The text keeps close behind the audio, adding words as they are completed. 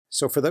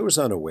So for those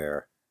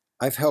unaware,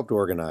 I've helped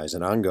organize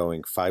an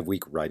ongoing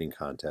 5-week writing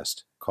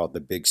contest called The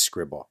Big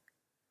Scribble,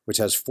 which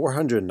has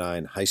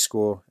 409 high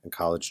school and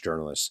college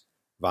journalists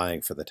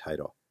vying for the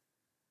title.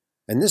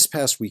 And this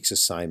past week's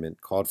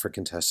assignment called for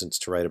contestants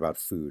to write about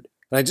food.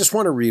 And I just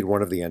want to read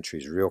one of the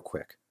entries real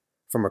quick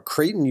from a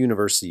Creighton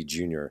University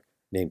junior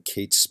named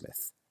Kate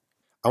Smith.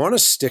 I want to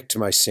stick to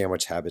my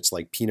sandwich habits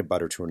like peanut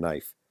butter to a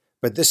knife,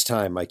 but this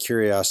time my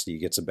curiosity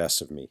gets the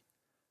best of me.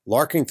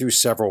 Larking through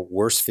several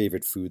worst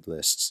favorite food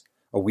lists,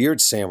 a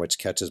weird sandwich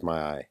catches my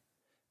eye.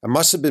 It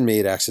must have been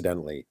made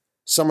accidentally.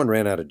 Someone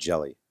ran out of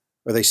jelly,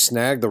 or they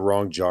snagged the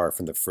wrong jar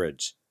from the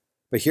fridge.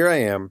 But here I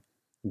am,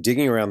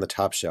 digging around the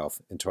top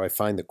shelf until I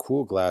find the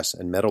cool glass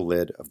and metal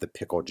lid of the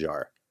pickle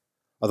jar.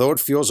 Although it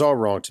feels all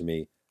wrong to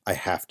me, I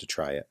have to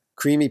try it.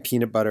 Creamy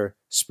peanut butter,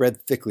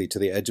 spread thickly to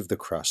the edge of the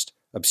crust,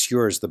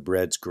 obscures the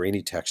bread's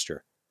grainy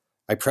texture.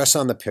 I press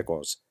on the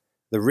pickles.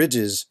 The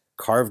ridges,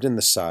 carved in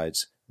the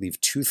sides,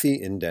 leave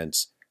toothy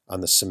indents on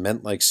the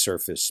cement-like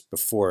surface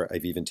before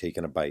I've even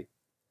taken a bite.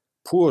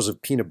 Pools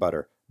of peanut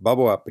butter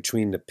bubble up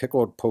between the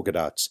pickled polka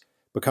dots,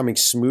 becoming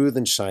smooth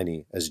and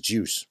shiny as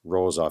juice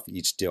rolls off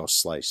each dill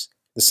slice.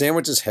 The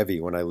sandwich is heavy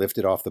when I lift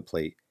it off the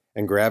plate,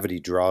 and gravity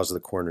draws the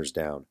corners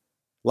down.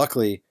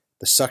 Luckily,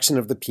 the suction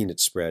of the peanut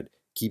spread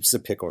keeps the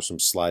pickles from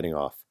sliding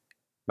off.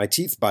 My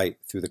teeth bite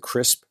through the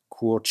crisp,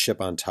 cool chip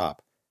on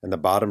top and the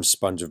bottom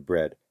sponge of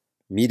bread,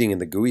 meeting in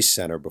the gooey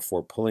center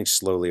before pulling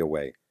slowly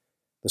away.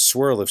 The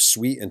swirl of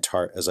sweet and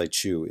tart as I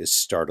chew is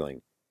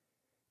startling.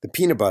 The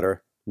peanut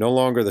butter, no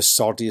longer the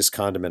saltiest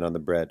condiment on the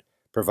bread,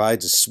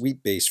 provides a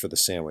sweet base for the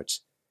sandwich.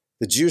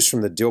 The juice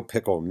from the dill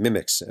pickle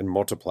mimics and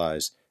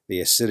multiplies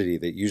the acidity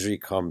that usually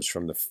comes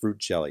from the fruit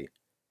jelly.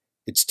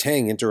 Its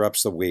tang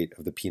interrupts the weight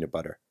of the peanut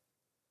butter.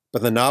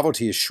 But the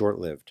novelty is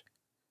short-lived.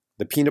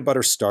 The peanut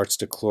butter starts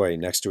to cloy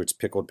next to its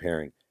pickled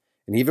pairing,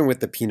 and even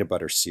with the peanut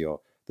butter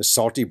seal, the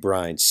salty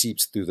brine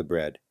seeps through the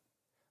bread.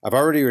 I've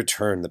already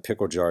returned the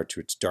pickle jar to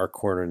its dark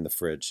corner in the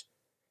fridge.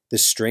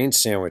 This strange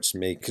sandwich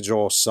may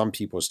cajole some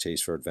people's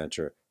taste for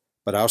adventure,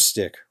 but I'll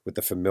stick with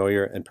the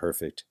familiar and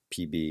perfect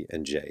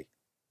PB&J.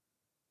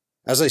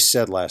 As I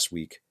said last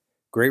week,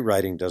 great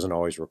writing doesn't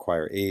always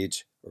require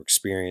age or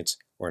experience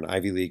or an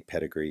Ivy League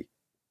pedigree.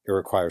 It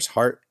requires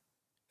heart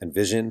and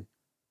vision,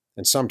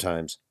 and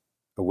sometimes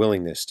a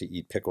willingness to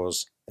eat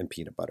pickles and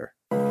peanut butter.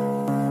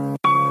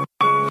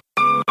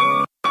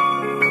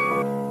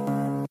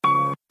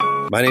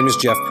 My name is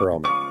Jeff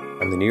Pearlman.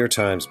 I'm the New York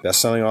Times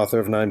bestselling author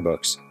of 9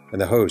 books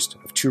and the host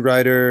of Two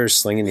Writers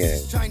Slinging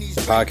Yang,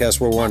 the podcast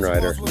where one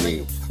writer,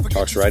 me,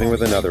 talks writing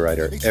with another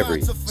writer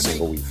every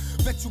single week.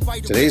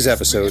 Today's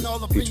episode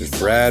features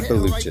Brad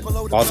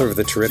Balukjian, author of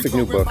the terrific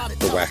new book,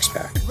 The Wax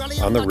Pack,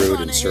 On the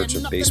Road in Search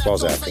of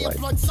Baseball's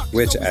Afterlife,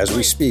 which, as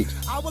we speak,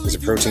 is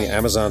approaching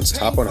Amazon's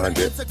top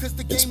 100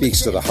 and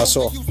speaks to the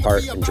hustle,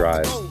 heart, and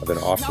drive of an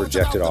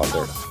oft-rejected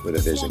author with a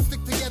vision.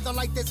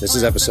 This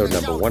is episode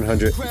number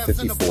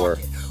 154.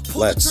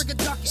 Let's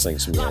sling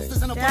some yang.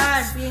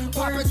 Dad, being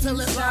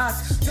quarantined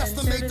sucks. And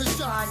so does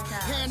the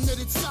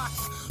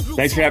podcast.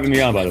 Thanks for having me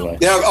on, by the way.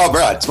 Yeah, oh,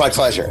 Brad, it's my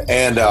pleasure.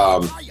 And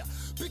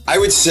I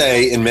would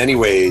say, in many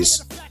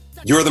ways,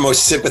 you're the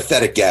most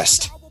sympathetic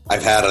guest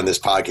I've had on this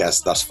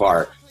podcast thus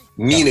far,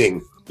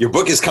 meaning your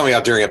book is coming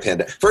out during a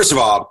pandemic. First of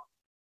all,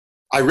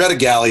 I read a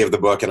galley of the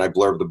book and I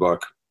blurbed the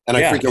book, and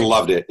I freaking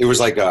loved it. It was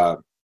like a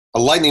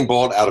lightning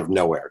bolt out of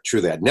nowhere,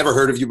 truly. I'd never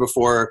heard of you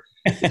before.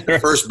 It's the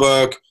first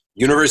book,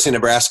 University of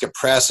Nebraska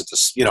Press.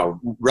 It's a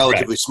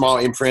relatively small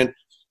imprint.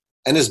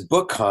 And this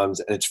book comes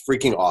and it's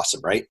freaking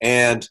awesome, right?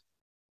 And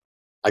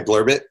I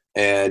blurb it,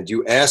 and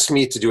you asked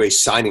me to do a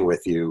signing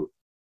with you.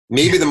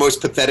 Maybe the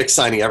most pathetic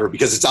signing ever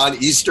because it's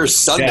on Easter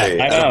Sunday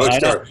at a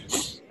bookstore.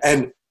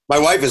 And my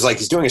wife is like,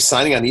 he's doing a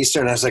signing on Easter.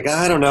 And I was like,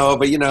 I don't know,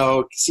 but he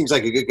seems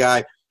like a good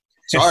guy.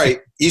 So, all right,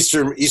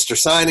 Easter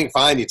signing,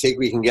 fine. You take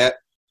what you can get.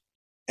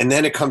 And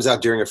then it comes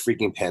out during a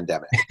freaking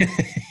pandemic.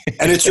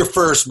 And it's your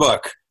first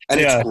book.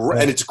 And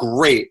it's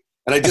great.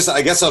 And I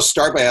guess I'll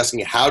start by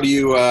asking, how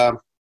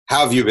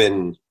have you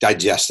been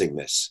digesting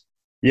this?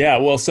 Yeah,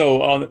 well,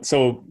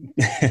 so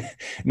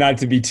not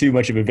to be too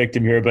much of a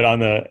victim here, but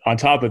on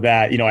top of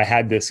that, I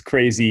had this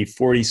crazy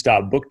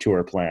 40-stop book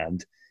tour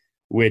planned,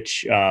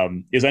 which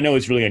is, I know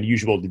it's really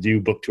unusual to do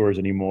book tours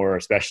anymore,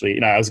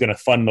 especially, I was going to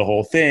fund the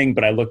whole thing,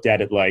 but I looked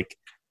at it like,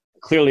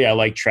 clearly I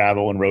like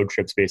travel and road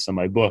trips based on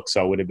my book,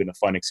 so it would have been a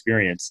fun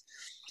experience.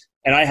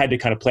 And I had to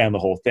kind of plan the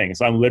whole thing.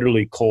 So I'm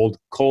literally cold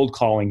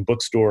calling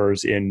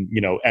bookstores in,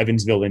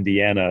 Evansville,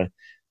 Indiana,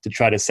 to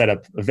try to set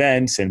up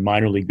events and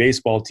minor league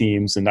baseball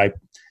teams. And I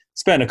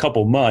spent a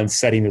couple months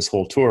setting this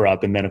whole tour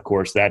up. And then, of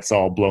course, that's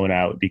all blown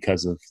out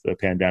because of the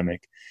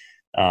pandemic.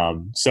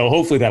 So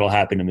hopefully that'll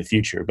happen in the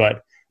future.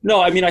 But no,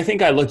 I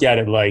think I look at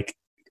it like,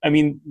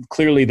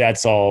 clearly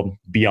that's all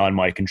beyond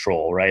my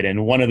control, right?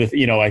 And one of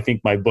the, I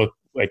think my book,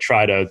 I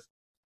try to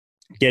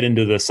get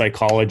into the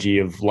psychology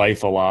of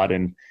life a lot.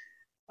 And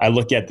I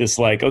look at this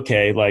like,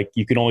 okay, like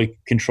you can only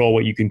control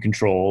what you can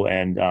control.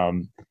 And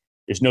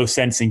there's no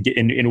sense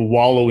in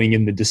wallowing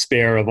in the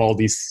despair of all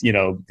these,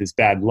 this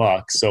bad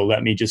luck. So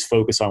let me just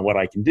focus on what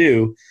I can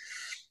do.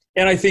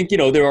 And I think,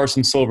 there are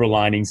some silver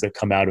linings that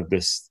come out of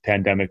this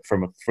pandemic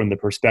from the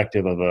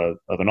perspective of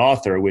an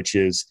author, which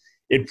is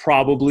it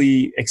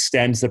probably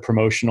extends the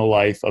promotional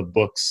life of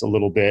books a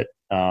little bit,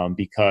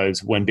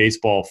 because when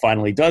baseball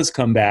finally does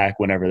come back,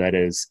 whenever that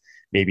is,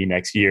 maybe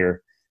next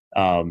year,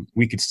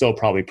 we could still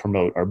probably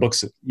promote our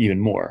books even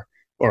more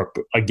or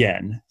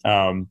again.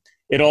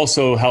 It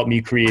also helped me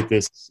create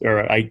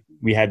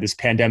we had this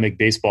pandemic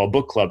baseball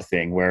book club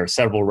thing where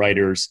several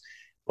writers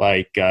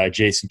like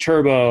Jason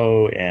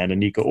Turbo and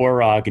Anika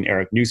Orrock and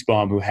Eric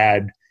Nussbaum, who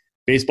had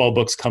baseball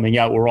books coming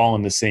out, were all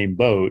in the same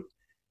boat.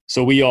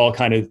 So we all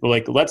kind of were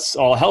like, let's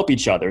all help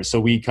each other. So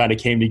we kind of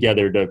came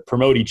together to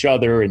promote each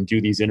other and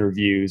do these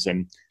interviews.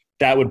 And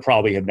that would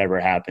probably have never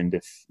happened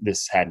if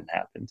this hadn't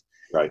happened.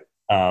 Right.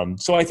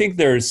 So I think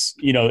there's,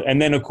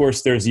 and then of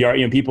course there's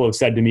the, people have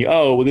said to me,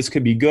 oh, well, this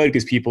could be good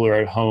because people are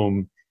at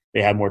home.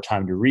 They have more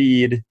time to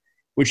read,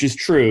 which is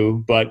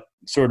true. But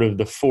sort of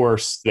the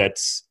force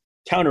that's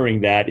countering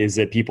that is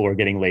that people are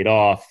getting laid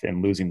off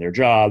and losing their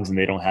jobs and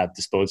they don't have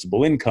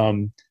disposable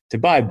income to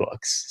buy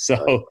books. So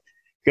right.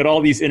 Got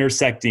all these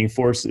intersecting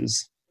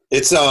forces.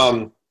 It's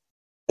tough.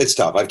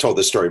 I've told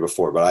this story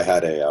before, but I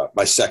had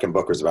my second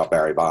book was about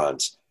Barry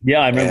Bonds.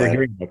 Yeah, I remember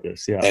hearing about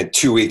this. Yeah. And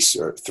 2 weeks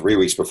or 3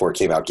 weeks before it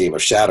came out, Game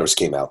of Shadows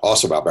came out,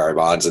 also about Barry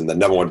Bonds, and the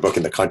number one book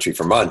in the country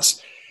for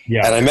months.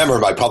 Yeah. And I remember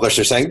my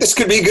publisher saying, this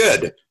could be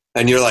good.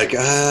 And you're like,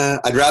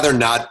 I'd rather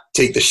not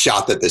take the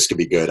shot that this could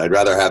be good. I'd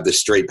rather have this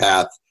straight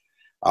path.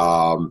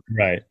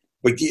 Right.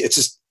 But it's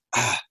just,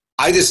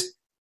 I just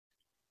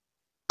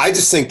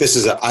think this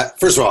is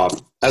first of all,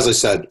 as I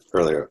said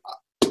earlier,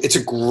 it's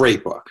a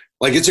great book.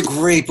 Like, it's a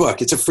great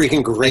book. It's a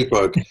freaking great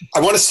book. I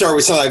want to start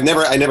with something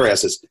I never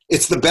asked this.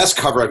 It's the best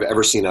cover I've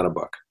ever seen on a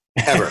book,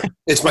 ever.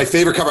 It's my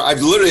favorite cover. I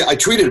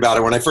tweeted about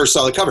it when I first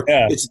saw the cover.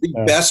 Yeah. It's the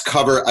best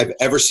cover I've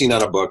ever seen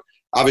on a book.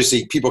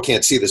 Obviously, people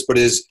can't see this, but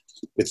it's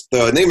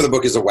the name of the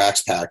book is A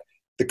Wax Pack.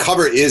 The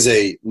cover is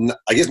I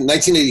guess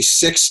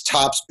 1986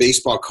 Topps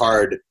baseball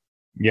card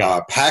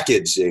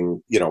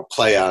packaging,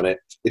 play on it.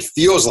 It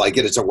feels like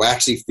it. It's a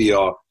waxy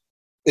feel.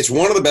 It's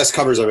one of the best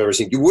covers I've ever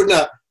seen.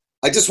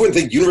 I just wouldn't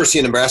think University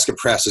of Nebraska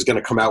Press is going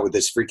to come out with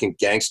this freaking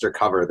gangster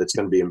cover that's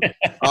going to be.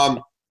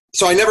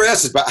 So I never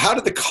asked this, but how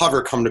did the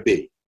cover come to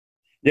be?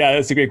 Yeah,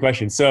 that's a great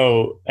question.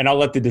 So, and I'll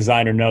let the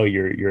designer know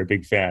you're a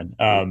big fan.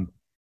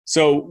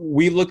 So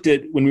we looked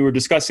at, when we were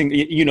discussing,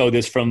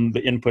 this from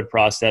the input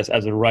process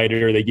as a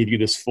writer, they give you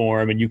this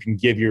form and you can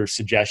give your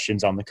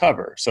suggestions on the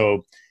cover.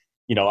 So,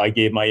 I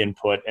gave my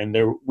input and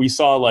we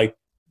saw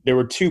there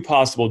were two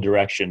possible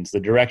directions. The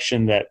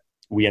direction that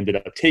we ended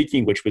up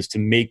taking, which was to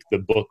make the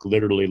book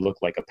literally look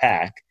like a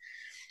pack,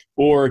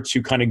 or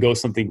to kind of go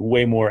something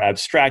way more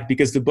abstract,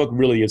 because the book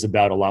really is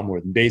about a lot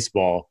more than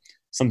baseball,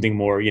 something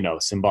more,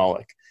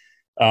 symbolic.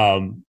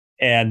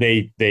 And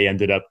they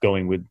ended up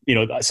going with,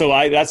 so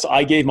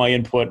I gave my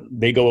input,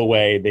 they go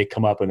away, they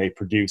come up and they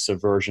produce a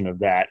version of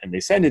that and they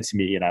send it to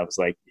me. And I was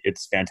like,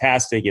 it's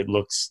fantastic. It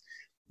looks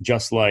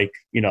just like,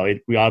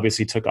 we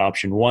obviously took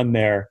option one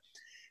there.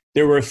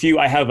 There were a few,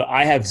 I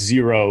have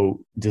zero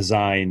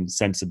design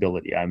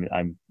sensibility.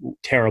 I'm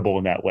terrible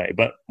in that way,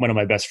 but one of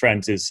my best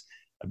friends has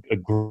a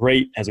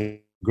great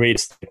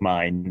aesthetic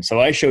mind. And so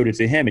I showed it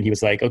to him and he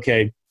was like,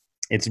 okay,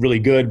 it's really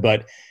good,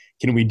 but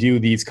can we do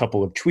these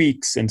couple of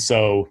tweaks? And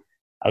so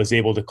I was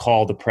able to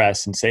call the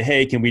press and say,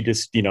 hey, can we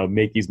just,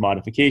 make these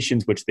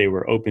modifications, which they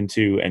were open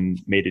to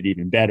and made it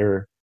even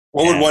better.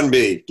 What would one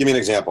be? Give me an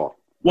example.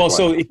 Well,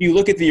 so if you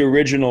look at the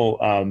original,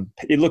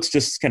 it looks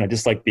just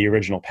like the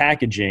original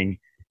packaging.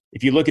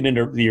 If you look at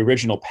the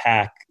original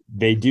pack,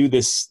 they do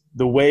this,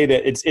 the way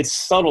that it's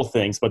subtle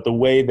things, but the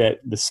way that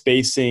the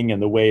spacing and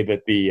the way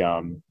that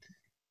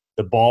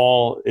the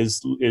ball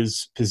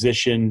is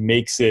positioned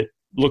makes it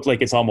look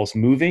like it's almost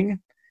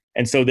moving.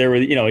 And so there were,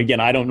 again,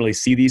 I don't really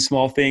see these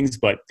small things,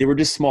 but they were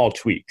just small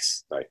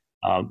tweaks. Right.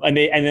 And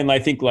then I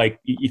think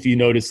if you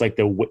notice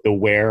the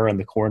wear on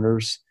the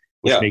corners,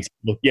 which makes it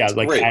look,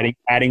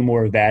 adding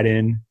more of that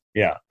in.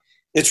 Yeah.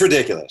 It's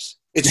ridiculous.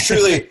 It's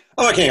truly,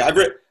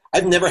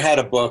 I've never had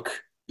a book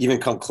even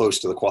come close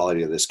to the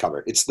quality of this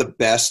cover. It's the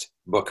best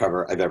book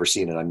cover I've ever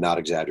seen, and I'm not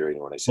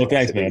exaggerating when I say that. Well,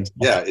 thanks, man.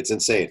 Yeah, it's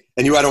insane.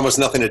 And you had almost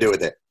nothing to do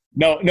with it.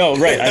 No,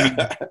 right. I mean,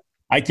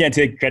 I can't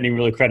take any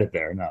real credit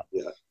there, no.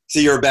 Yeah.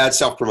 See, you're a bad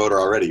self-promoter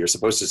already. You're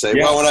supposed to say,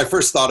 well, when I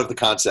first thought of the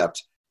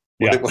concept,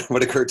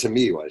 what occurred to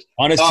me was.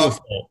 Honest to a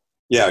fault.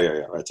 Yeah.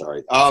 That's all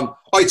right. All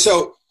right,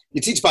 so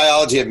you teach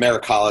biology at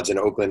Merritt College in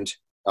Oakland,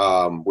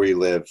 where you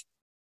live.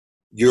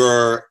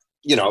 You're,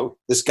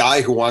 this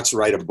guy who wants to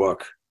write a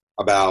book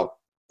about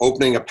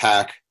opening a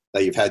pack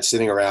that you've had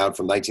sitting around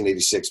from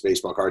 1986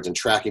 baseball cards and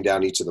tracking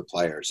down each of the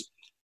players.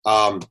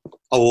 A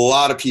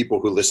lot of people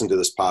who listen to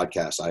this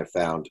podcast, I have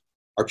found,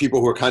 are people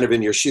who are kind of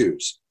in your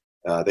shoes.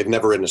 They've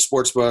never written a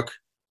sports book,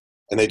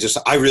 and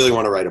I really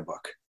want to write a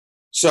book.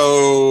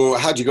 So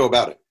how'd you go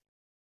about it?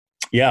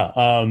 Yeah.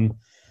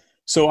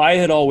 So I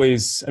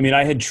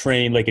had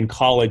trained, in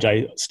college,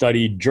 I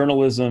studied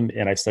journalism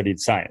and I studied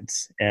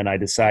science. And I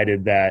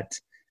decided that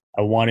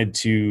I wanted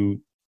to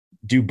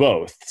do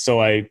both.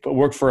 So I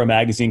worked for a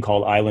magazine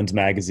called Islands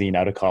Magazine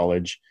out of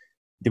college.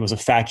 It was a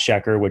fact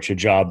checker, which a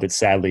job that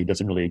sadly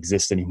doesn't really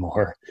exist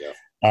anymore. Yeah.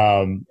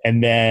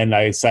 And then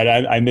I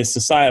decided I missed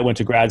society. I went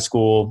to grad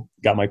school,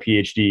 got my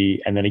PhD,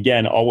 and then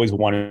again, always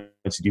wanted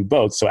to do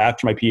both. So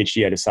after my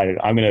PhD, I decided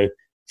I'm going to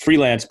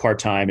freelance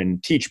part-time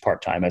and teach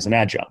part-time as an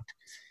adjunct,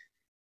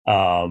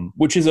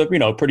 which is a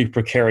pretty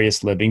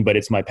precarious living, but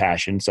it's my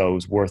passion, so it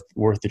was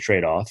worth the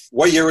trade-off.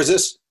 What year was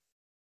this?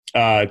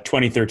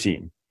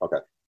 2013. Okay.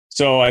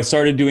 So I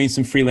started doing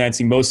some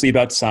freelancing, mostly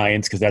about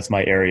science, because that's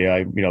my area.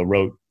 I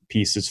wrote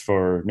pieces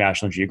for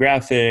National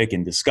Geographic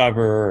and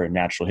Discover and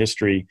Natural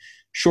History,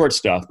 short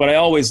stuff. But I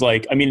always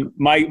what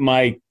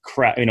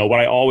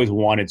I always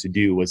wanted to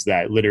do was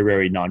that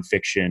literary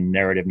nonfiction,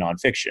 narrative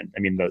nonfiction.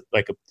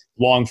 A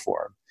long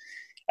form.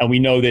 And we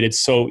know that it's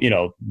so,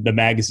 the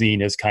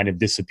magazine has kind of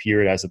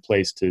disappeared as a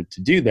place to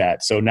do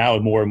that. So now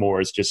more and more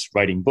is just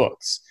writing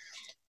books.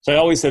 So I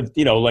always have,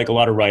 like a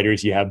lot of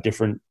writers, you have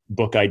different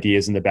book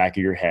ideas in the back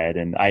of your head.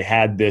 And I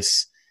had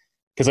this,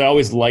 because I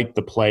always liked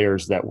the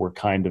players that were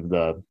kind of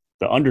the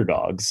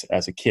underdogs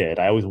as a kid.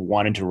 I always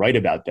wanted to write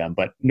about them,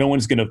 but no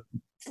one's going to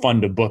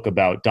fund a book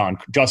about Don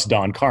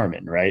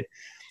Carmen, right?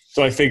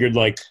 So I figured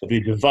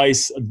the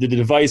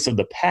device of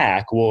the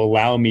pack will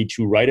allow me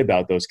to write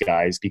about those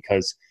guys,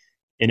 because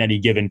in any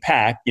given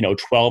pack,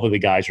 12 of the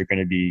guys are going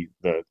to be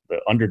the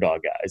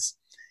underdog guys,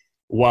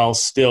 while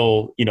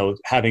still,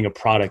 having a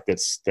product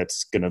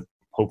that's going to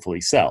hopefully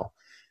sell.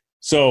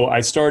 So I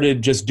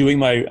started just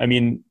doing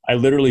I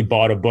literally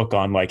bought a book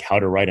on how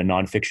to write a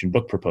nonfiction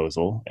book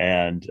proposal,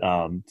 and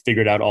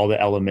figured out all the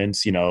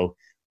elements,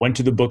 went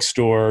to the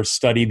bookstore,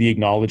 studied the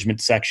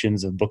acknowledgement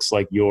sections of books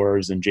like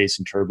yours and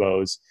Jason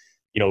Turbo's,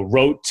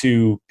 wrote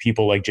to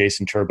people like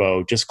Jason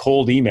Turbo, just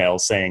cold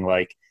emails saying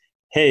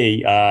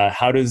hey,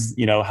 how does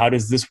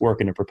this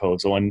work in a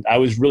proposal? And I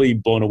was really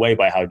blown away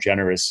by how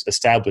generous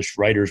established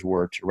writers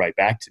were to write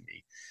back to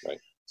me. Right.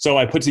 So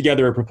I put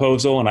together a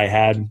proposal, and I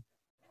had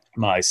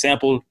my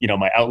sample,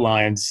 my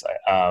outlines,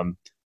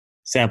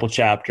 sample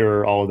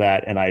chapter, all of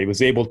that. And I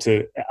was able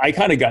to, I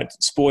kind of got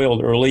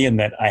spoiled early in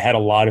that I had a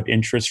lot of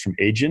interest from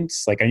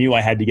agents. I knew I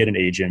had to get an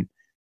agent.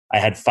 I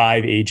had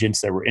 5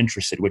 agents that were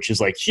interested, which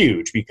is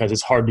huge, because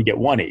it's hard to get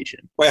one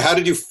agent. Wait, how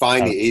did you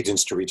find the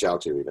agents to reach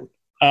out to even?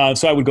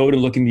 So I would go to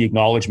look in the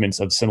acknowledgments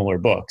of similar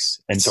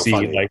books and see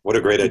what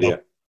a great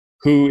idea.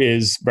 Who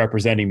is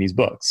representing these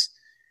books.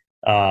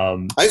 I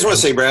just want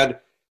to say, Brad,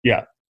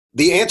 yeah,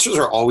 the answers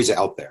are always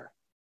out there.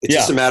 It's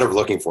just a matter of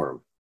looking for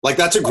them.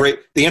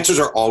 The answers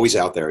are always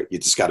out there. You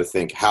just got to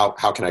think, how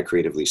can I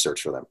creatively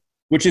search for them?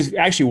 Which is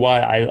actually why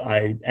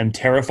I am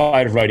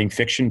terrified of writing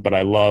fiction, but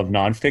I love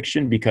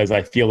nonfiction, because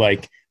I feel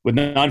like with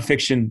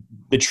nonfiction,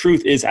 the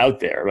truth is out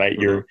there, right?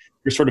 Mm-hmm.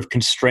 You're sort of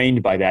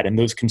constrained by that, and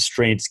those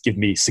constraints give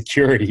me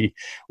security.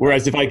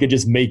 Whereas if I could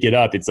just make it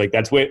up, it's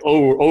that's way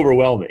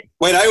overwhelming.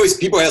 Wait,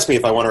 people ask me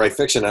if I want to write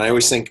fiction, and I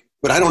always think,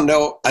 but I don't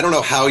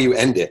know how you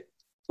end it.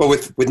 But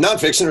with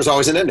nonfiction, there's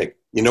always an ending.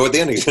 You know what the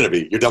ending is going to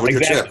be. You're done with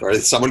your trip, or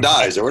someone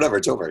dies, or whatever.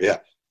 It's over. Yeah.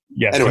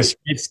 Yeah. Anyways,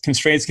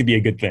 constraints could be a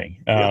good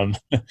thing.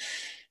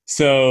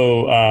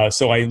 So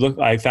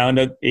I found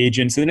out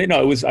agents, and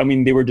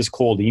they were just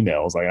cold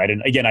emails.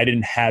 I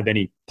didn't have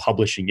any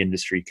publishing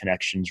industry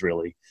connections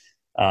really.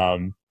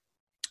 And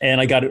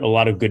I got a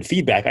lot of good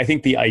feedback. I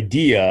think the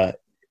idea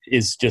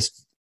is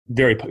just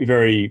very,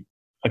 very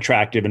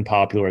attractive and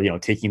popular,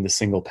 taking the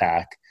single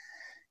pack.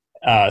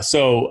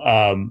 So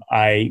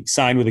I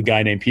signed with a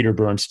guy named Peter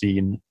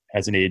Bernstein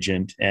as an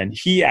agent, and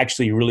he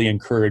actually really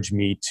encouraged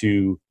me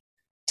to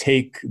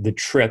take the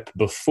trip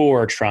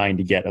before trying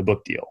to get a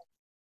book deal.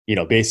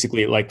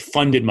 Basically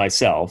funded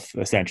myself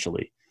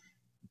essentially.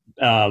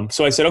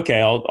 So I said,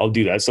 okay, I'll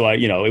do that. So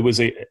it was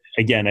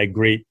a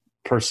great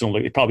personal,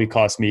 it probably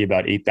cost me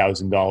about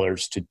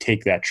 $8,000 to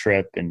take that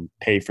trip and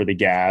pay for the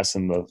gas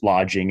and the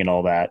lodging and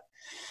all that.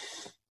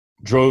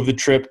 Drove the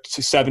trip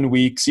to 7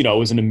 weeks. It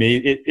was an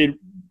amazing,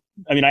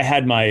 I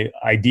had my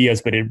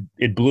ideas, but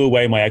it blew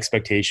away my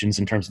expectations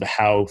in terms of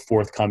how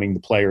forthcoming the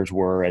players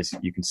were, as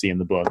you can see in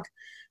the book.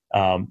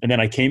 And then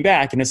I came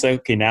back and it's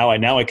okay, now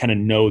I kind of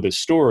know the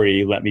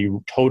story. Let me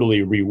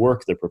totally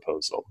rework the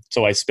proposal.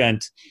 So I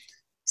spent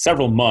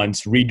several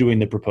months redoing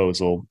the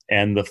proposal,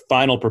 and the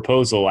final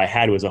proposal I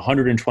had was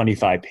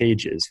 125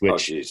 pages,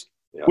 which,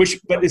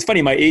 but it's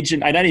funny, my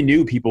agent, and I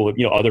knew people,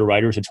 other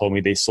writers had told me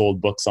they sold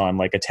books on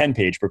a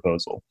 10-page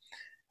proposal,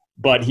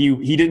 but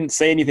he didn't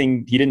say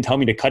anything. He didn't tell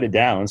me to cut it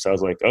down. So I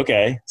was like,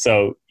 okay.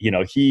 So,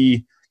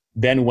 he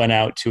then went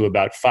out to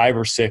about 5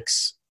 or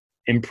 6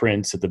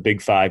 imprints at the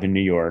Big Five in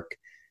New York.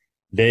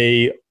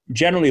 They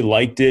generally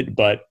liked it,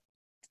 but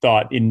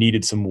thought it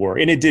needed some work,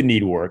 and it did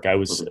need work. I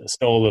was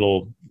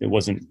still it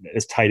wasn't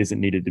as tight as it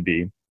needed to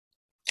be.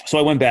 So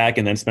I went back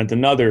and then spent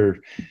another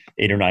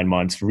 8 or 9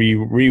 months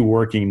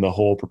reworking the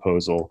whole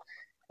proposal.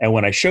 And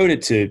when I showed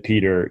it to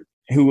Peter,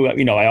 who,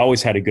 I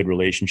always had a good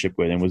relationship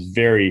with and was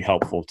very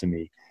helpful to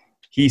me,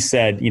 he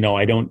said,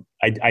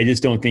 I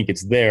just don't think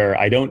it's there.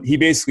 He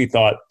basically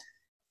thought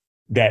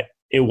that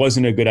it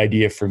wasn't a good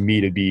idea for me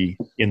to be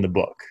in the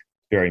book.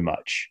 very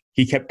much.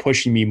 He kept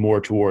pushing me more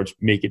towards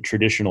make it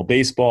traditional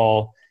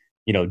baseball,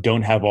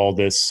 don't have all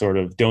this sort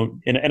of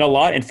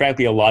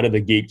frankly, a lot of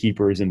the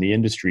gatekeepers in the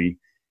industry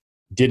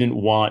didn't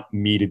want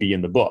me to be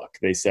in the book.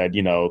 They said,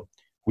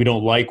 we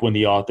don't like when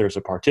the author is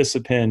a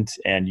participant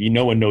and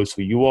no one knows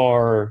who you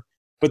are.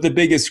 But the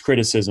biggest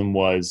criticism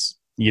was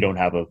you don't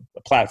have a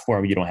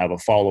platform, you don't have a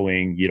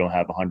following, you don't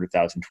have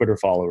 100,000 Twitter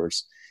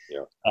followers.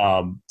 Yeah.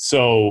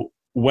 So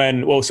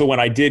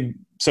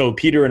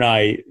Peter and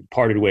I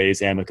parted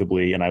ways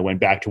amicably, and I went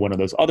back to one of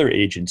those other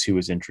agents who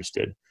was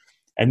interested.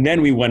 And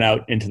then we went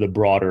out into the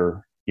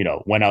broader,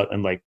 went out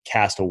and like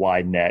cast a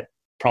wide net,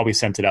 probably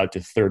sent it out to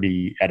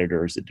 30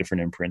 editors at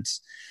different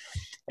imprints.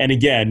 And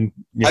again,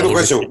 I have a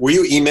question. Were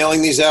you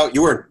emailing these out?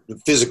 You weren't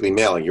physically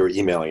mailing. You were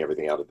emailing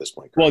everything out at this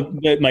point. Correct?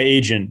 Well, my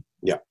agent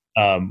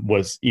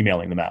was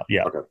emailing them out.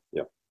 Yeah. Okay.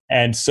 Yeah.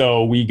 And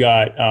so we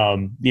got,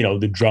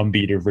 the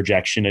drumbeat of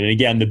rejection. And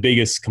again, the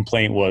biggest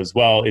complaint was,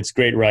 well, it's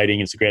great writing.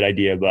 It's a great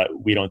idea,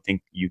 but we don't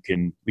think we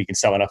can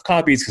sell enough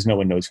copies because no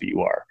one knows who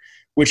you are,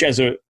 which as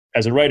a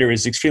writer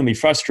is extremely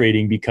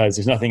frustrating because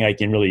there's nothing I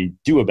can really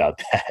do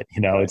about that.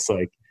 It's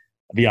like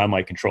beyond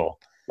my control.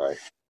 Right.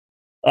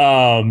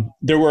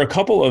 There were a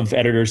couple of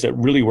editors that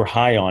really were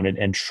high on it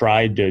and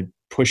tried to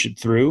push it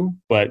through,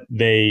 but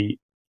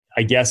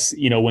I guess,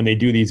 when they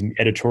do these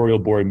editorial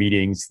board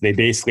meetings, they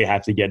basically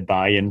have to get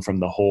buy-in from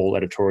the whole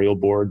editorial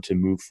board to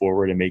move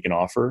forward and make an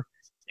offer.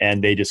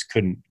 And they just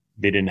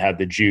they didn't have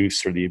the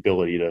juice or the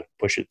ability to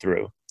push it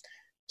through.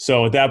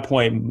 So at that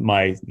point,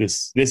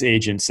 this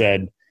agent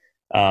said,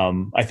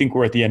 I think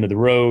we're at the end of the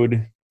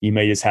road. You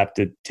may just have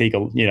to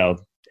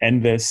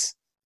end this.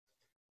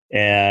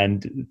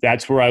 And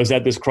that's where I was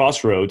at this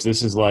crossroads.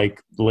 This is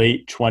like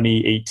late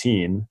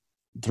 2018,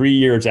 3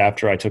 years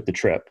after I took the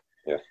trip.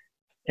 Yeah.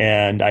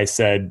 And I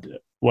said,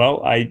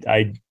 well,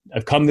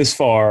 I've come this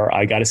far.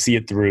 I got to see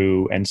it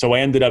through. And so I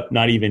ended up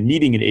not even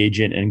needing an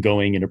agent and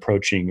going and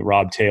approaching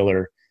Rob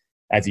Taylor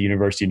at the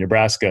University of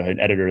Nebraska, an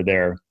editor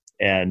there,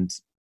 and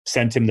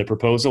sent him the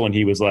proposal. And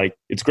he was like,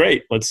 it's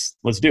great. Let's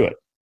do it.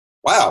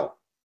 Wow.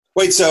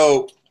 Wait,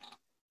 so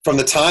from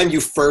the time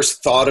you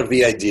first thought of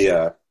the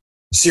idea,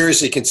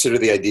 seriously consider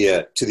the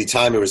idea, to the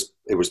time it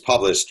was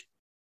published,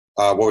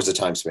 what was the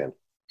time span?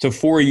 So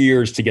 4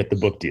 years to get the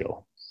book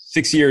deal,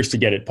 6 years to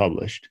get it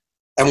published.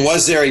 And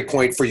was there a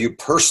point for you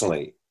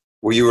personally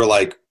where you were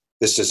like,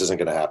 this just isn't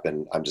going to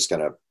happen. I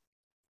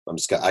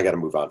got to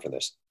move on from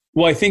this.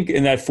 Well, I think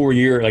in that 4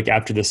 year, like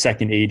after the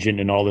second agent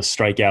and all the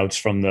strikeouts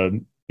from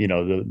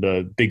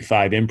the big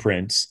five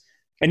imprints,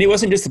 and it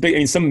wasn't just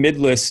some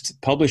mid-list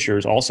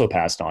publishers also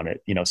passed on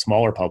it,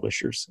 smaller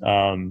publishers.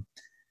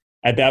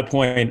 At that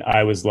point,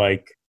 I was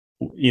like,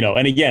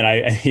 and again,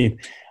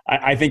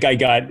 I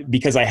think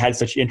because I had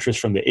such interest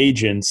from the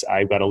agents,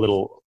 I got a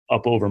little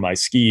up over my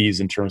skis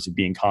in terms of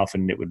being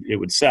confident it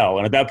would sell.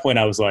 And at that point,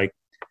 I was like,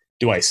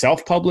 do I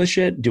self-publish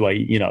it? Do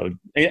I,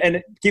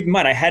 and keep in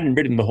mind, I hadn't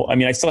written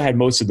I still had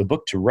most of the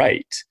book to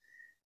write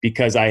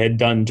because I had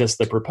done just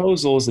the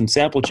proposals and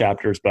sample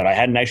chapters, but I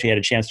hadn't actually had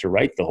a chance to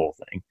write the whole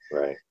thing.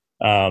 Right.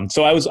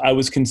 So I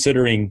was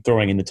considering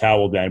throwing in the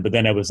towel then, but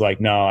then I was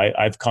like, no,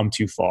 I've come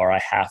too far. I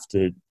have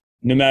to,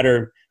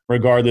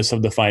 regardless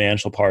of the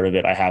financial part of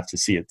it, I have to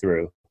see it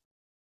through.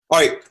 All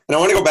right. And I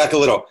want to go back a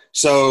little.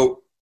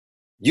 So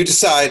you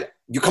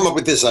come up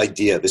with this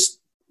idea, this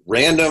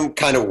random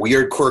kind of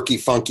weird, quirky,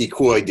 funky,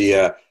 cool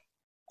idea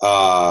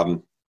for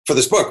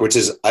this book, which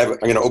is I'm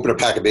going to open a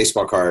pack of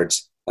baseball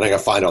cards and I'm going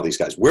to find all these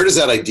guys. Where does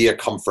that idea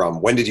come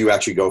from? When did you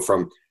actually go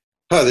from,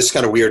 this is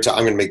kind of weird, to I'm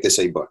going to make this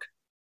a book?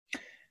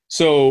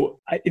 So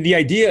the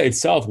idea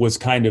itself was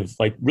kind of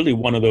like really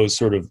one of those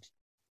sort of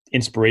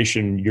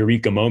inspiration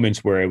eureka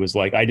moments where it was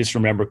like, I just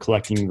remember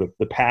collecting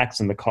the packs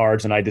and the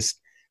cards, and I just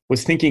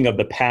was thinking of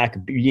the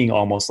pack being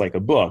almost like a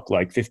book,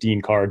 like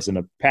 15 cards in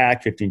a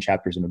pack, 15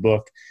 chapters in a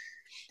book.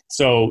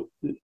 So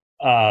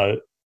I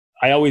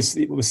always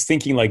was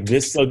thinking like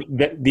this. So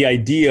the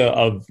idea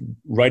of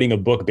writing a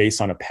book based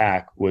on a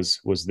pack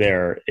was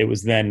there. It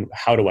was then,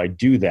 how do I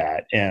do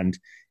that? And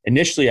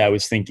initially I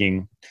was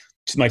thinking,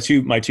 my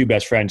two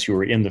best friends who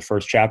were in the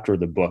first chapter of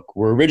the book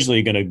were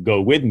originally going to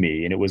go with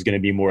me, and it was going to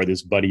be more of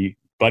this buddy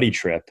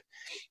trip,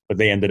 but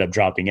they ended up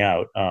dropping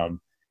out.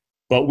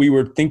 But we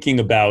were thinking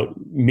about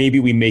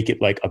maybe we make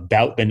it like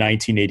about the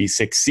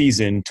 1986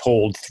 season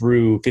told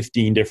through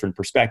 15 different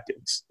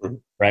perspectives,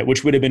 right?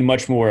 Which would have been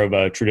much more of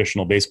a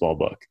traditional baseball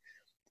book.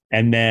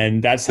 And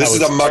then this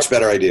is a much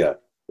better idea.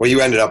 What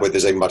you ended up with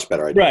is a much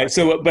better idea. Right.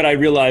 So, but I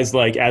realized,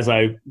 like, as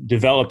I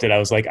developed it, I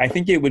was like, I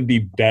think it would be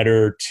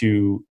better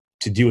to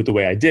do it the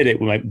way I did it,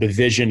 with the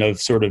vision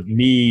of sort of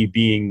me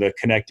being the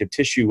connective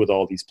tissue with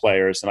all these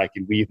players, and I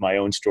could weave my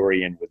own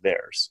story in with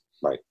theirs.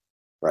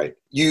 Right.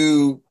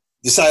 You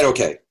decide,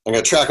 okay, I'm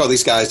going to track all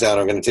these guys down.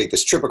 I'm going to take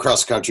this trip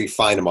across the country,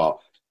 find them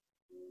all.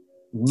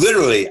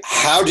 Literally,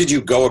 how did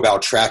you go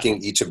about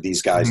tracking each of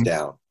these guys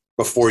down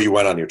before you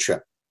went on your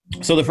trip?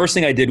 So the first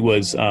thing I did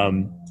was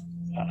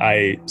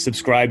I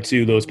subscribed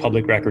to those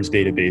public records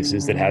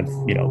databases that have,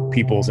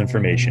 people's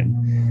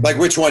information. Like,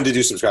 which one did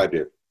you subscribe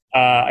to?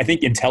 I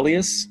think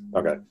Intellius.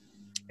 Okay.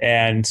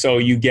 And so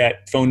you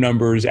get phone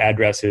numbers,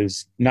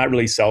 addresses, not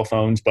really cell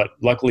phones, but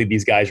luckily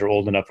these guys are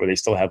old enough where they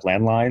still have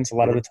landlines a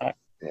lot of the time.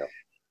 Yeah.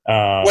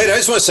 Wait, I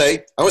want to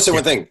say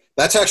one thing.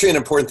 That's actually an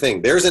important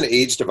thing. There's an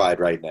age divide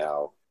right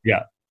now.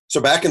 Yeah. So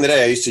back in the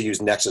day, I used to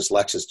use Nexus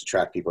Lexus to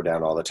track people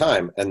down all the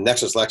time. And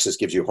Nexus Lexus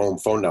gives you home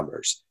phone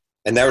numbers.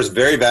 And that was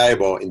very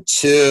valuable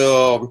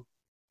until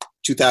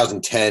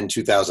 2010,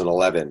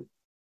 2011.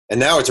 And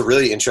now it's a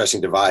really interesting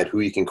divide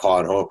who you can call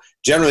at home.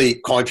 Generally,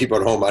 calling people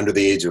at home under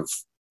the age of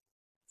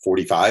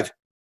 45,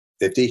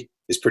 50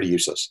 is pretty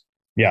useless.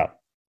 Yeah.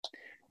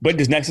 But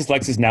does Nexus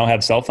Lexus now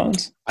have cell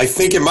phones? I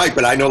think it might,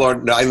 but I no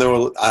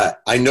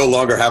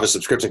longer have a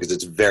subscription because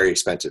it's very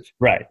expensive.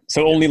 Right.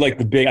 So only like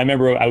the big. I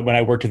remember when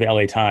I worked at the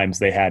LA Times,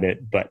 they had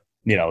it, but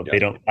they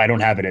don't. I don't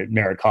have it at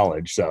Merritt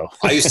College. So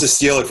I used to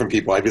steal it from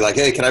people. I'd be like,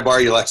 "Hey, can I borrow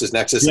your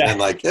LexisNexis?" And then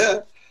like, yeah.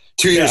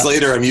 2 years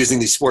later, I'm using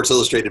the Sports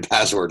Illustrated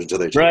password until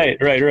they change.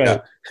 Right.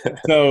 Yeah.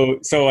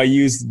 So I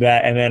used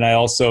that, and then I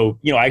also,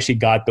 I actually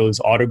got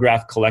those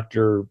autograph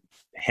collector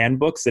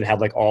handbooks that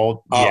had like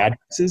all the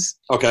addresses.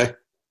 Okay.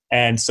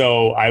 And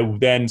so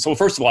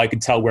first of all, I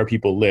could tell where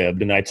people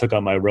lived, and I took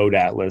on my road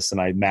atlas and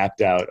I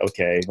mapped out,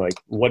 okay, like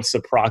what's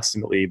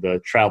approximately the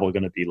travel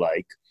going to be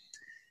like.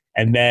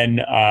 And then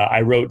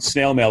I wrote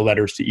snail mail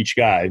letters to each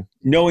guy,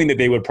 knowing that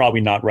they would probably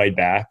not write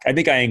back. I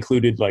think I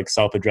included like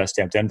self-addressed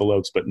stamped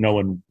envelopes, but no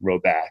one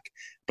wrote back.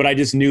 But I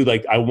just knew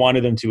like I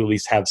wanted them to at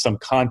least have some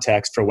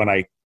context for when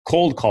I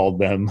cold called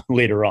them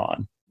later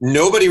on.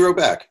 Nobody wrote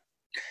back?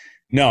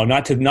 No,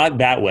 not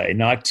that way,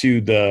 not to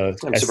the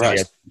I'm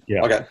surprised.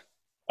 Yeah. Okay.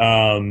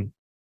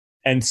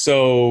 And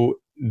so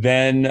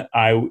then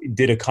I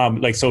did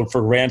so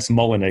for Rance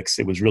Mullenix,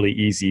 it was really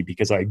easy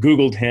because I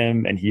Googled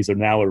him and he's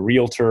now a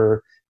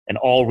realtor, and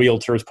all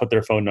realtors put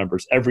their phone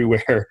numbers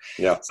everywhere.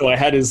 Yeah. So I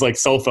had his like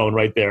cell phone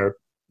right there,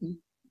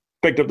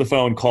 picked up the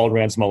phone, called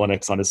Rance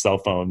Mullenix on his cell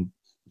phone,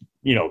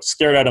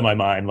 scared out of my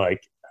mind.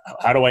 Like,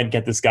 how do I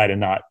get this guy to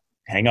not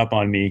hang up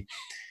on me?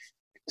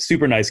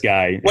 Super nice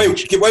guy.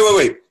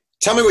 Wait.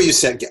 Tell me what you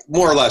said,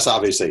 more or less,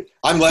 obviously.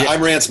 I'm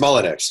Rance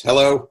Mullenix.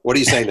 Hello? What are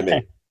you saying to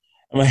me?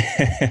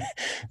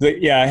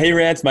 Yeah. Hey,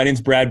 Rance. My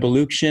name's Brad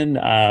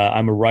Balukjian.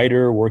 I'm a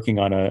writer working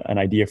on an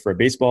idea for a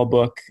baseball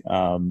book.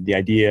 The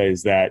idea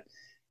is that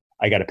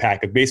I got a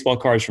pack of baseball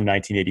cards from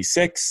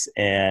 1986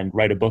 and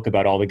write a book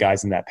about all the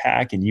guys in that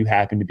pack, and you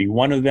happen to be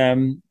one of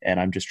them. And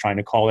I'm just trying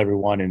to call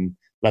everyone and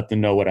let them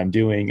know what I'm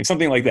doing. It's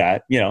something like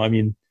that.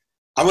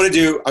 I'm going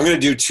to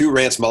do 2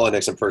 Rance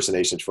Mullenix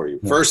impersonations for you.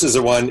 Yeah. First is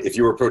the one, if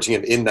you were approaching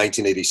him in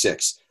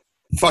 1986.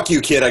 Fuck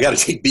you, kid. I got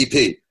to take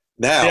BP.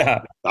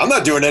 Now, I'm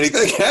not doing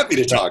anything. Happy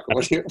to talk.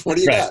 What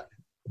do you got?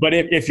 But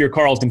if you're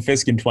Carlton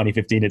Fisk in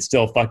 2015, it's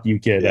still fuck you,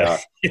 kid. Yeah.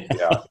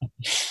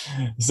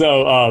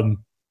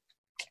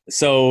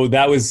 So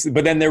that was,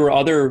 but then there were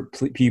other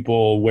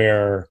people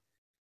where,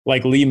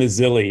 like Lee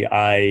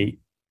Mazzilli,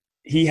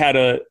 he had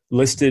a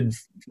listed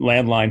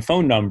landline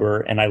phone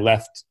number, and I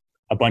left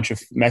a bunch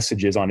of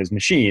messages on his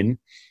machine,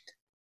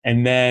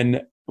 and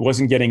then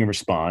wasn't getting a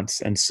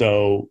response. And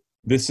so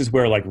this is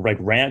where like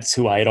Rance,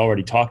 who I had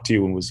already talked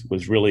to and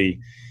was really,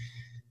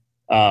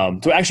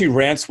 so actually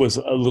Rance was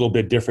a little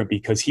bit different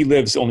because he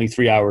lives only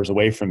 3 hours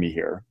away from me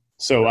here.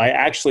 So I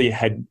actually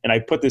had, and I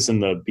put this in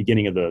the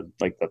beginning of the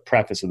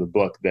preface of the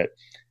book, that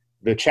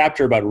the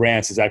chapter about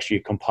Rance is actually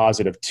a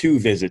composite of 2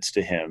 visits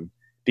to him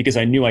because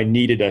I knew I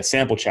needed a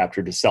sample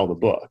chapter to sell the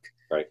book.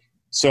 Right.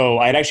 So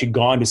I had actually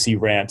gone to see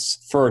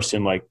Rance first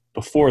and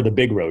before the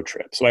big road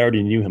trip. So I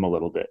already knew him a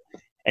little bit.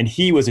 And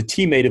he was a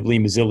teammate of Lee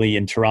Mazzilli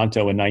in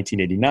Toronto in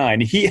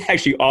 1989. He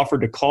actually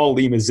offered to call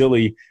Lee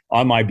Mazzilli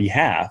on my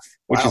behalf,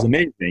 which is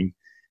amazing,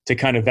 to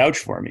kind of vouch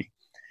for me.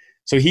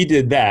 So he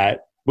did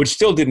that, which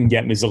still didn't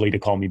get Mazzilli to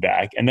call me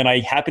back. And then I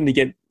happened to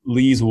get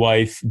Lee's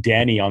wife,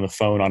 Danny, on the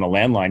phone on a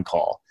landline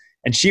call.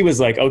 And she was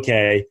like,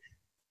 okay,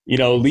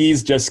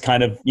 Lee's just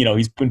kind of,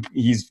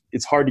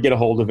 it's hard to get a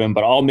hold of him,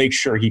 but I'll make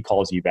sure he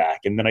calls you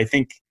back. And then I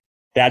think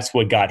that's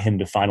what got him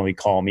to finally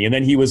call me. And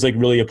then he was like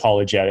really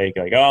apologetic,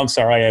 like, oh, I'm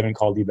sorry, I haven't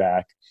called you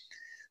back.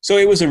 So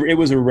it was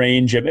a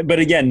range of it, but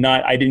again,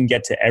 I didn't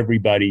get to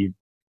everybody.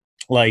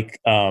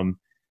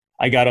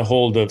 I got a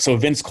hold of, so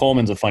Vince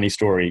Coleman's a funny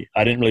story.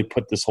 I didn't really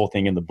put this whole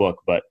thing in the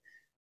book, but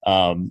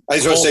I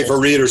just want to say for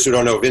readers who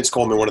don't know, Vince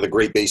Coleman, one of the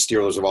great base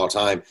stealers of all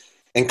time,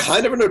 and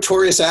kind of a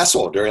notorious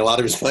asshole during a lot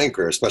of his playing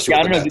career, especially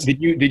with the Mets.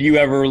 Did you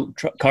ever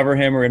cover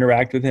him or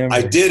interact with him?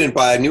 I didn't,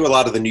 but I knew a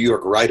lot of the New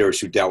York writers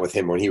who dealt with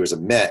him when he was a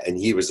Met, and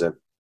he was a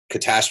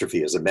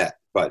catastrophe as a Met.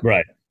 But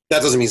right.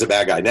 That doesn't mean he's a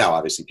bad guy now.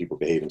 Obviously, people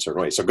behave in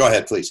certain ways. So go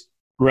ahead, please.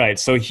 Right.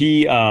 So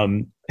he,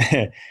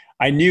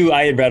 I knew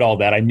I had read all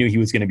that. I knew he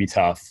was going to be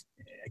tough.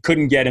 I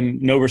couldn't get him,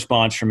 no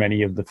response from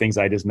any of the things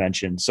I just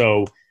mentioned.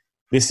 So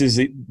this is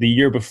the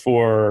year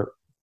before,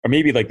 or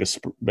maybe like the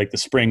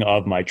spring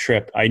of my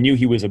trip. I knew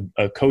he was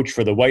a coach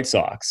for the White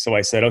Sox. So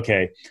I said,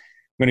 okay, I'm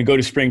going to go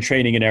to spring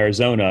training in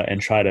Arizona and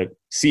try to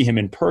see him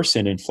in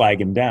person and flag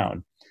him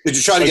down. Did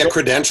you try to get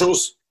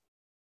credentials?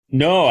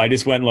 No, I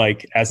just went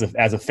as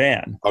a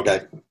fan.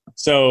 Okay.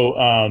 So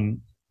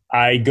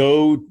I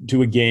go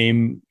to a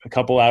game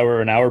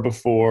an hour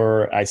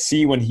before. I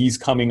see when he's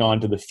coming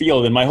onto the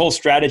field. And my whole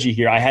strategy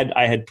here, I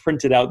had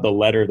printed out the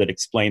letter that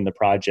explained the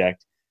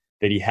project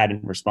that he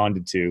hadn't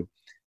responded to.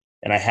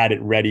 And I had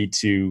it ready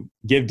to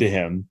give to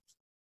him.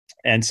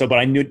 And so, but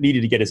I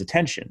needed to get his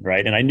attention,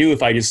 right? And I knew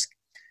if I just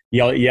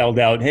yelled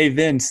out, "Hey,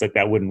 Vince,"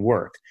 that wouldn't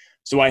work.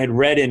 So I had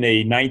read in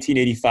a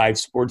 1985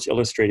 Sports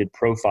Illustrated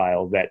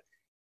profile that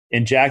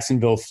in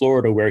Jacksonville,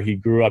 Florida, where he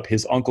grew up,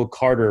 his Uncle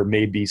Carter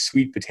made these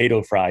sweet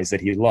potato fries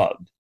that he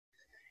loved.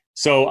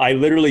 So I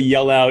literally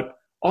yell out,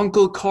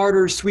 "Uncle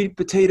Carter sweet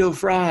potato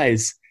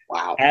fries."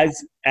 Wow.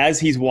 As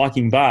he's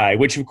walking by,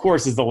 which of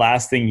course is the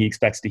last thing he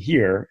expects to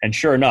hear. And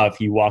sure enough,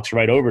 he walks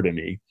right over to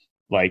me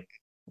like,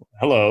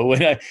 "Hello."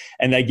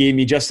 And that gave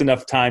me just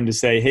enough time to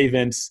say, "Hey,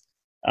 Vince,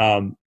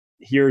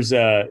 here's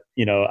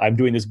I'm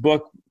doing this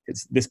book.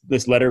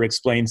 This letter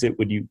explains it.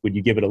 Would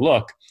you give it a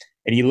look?"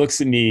 And he looks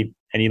at me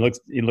and he looks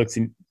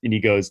and he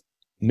goes,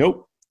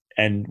 "Nope,"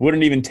 and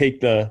wouldn't even take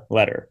the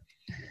letter.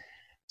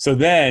 So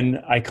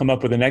then I come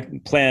up with a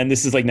next plan.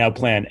 This is like now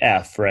plan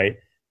F, right?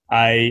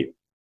 I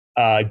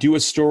do a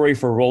story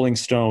for Rolling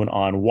Stone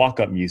on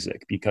walk-up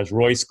music because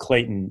Royce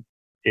Clayton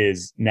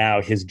is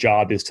now, his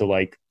job is to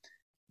like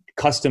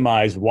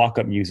customize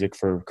walk-up music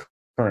for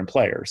current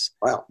players.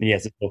 Wow. And he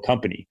has a whole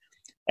company.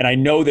 And I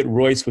know that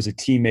Royce was a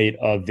teammate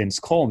of Vince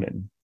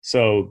Coleman.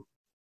 So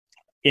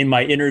in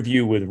my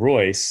interview with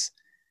Royce,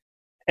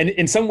 and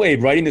in some way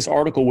writing this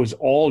article was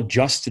all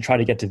just to try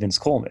to get to Vince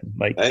Coleman.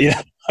 Like, right.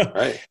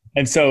 Right.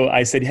 And so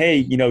I said,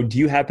 "Hey, do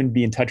you happen to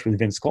be in touch with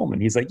Vince Coleman?"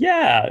 He's like,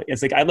 "Yeah."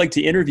 It's like, "I'd like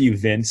to interview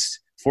Vince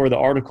for the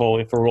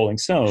article for Rolling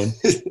Stone."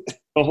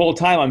 The whole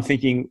time I'm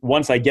thinking,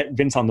 once I get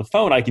Vince on the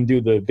phone, I can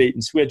do the bait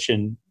and switch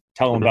and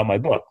tell him about my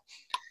book,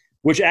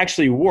 which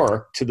actually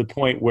worked to the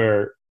point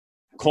where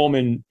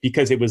Coleman,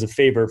 because it was a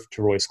favor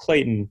to Royce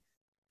Clayton,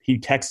 he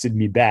texted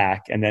me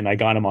back, and then I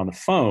got him on the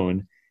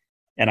phone.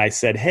 And I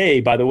said,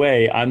 "Hey, by the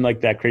way, I'm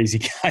like that crazy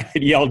guy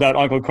that yelled out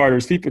Uncle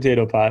Carter's sweet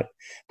potato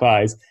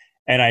pies."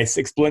 And I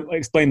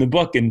explained the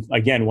book. And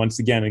once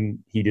again, and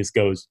he just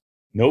goes,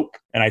 "Nope."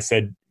 And I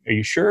said, "Are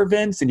you sure,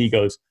 Vince?" And he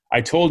goes,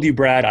 "I told you,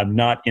 Brad, I'm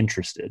not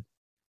interested."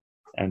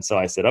 And so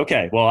I said,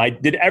 "Okay, well, I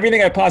did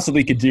everything I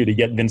possibly could do to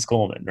get Vince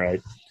Coleman,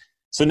 right?"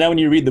 So now when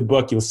you read the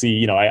book, you'll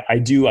see,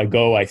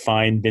 I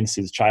find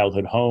Vince's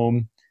childhood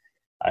home.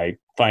 I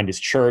find his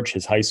church,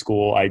 his high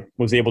school. I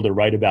was able to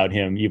write about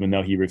him, even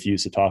though he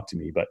refused to talk to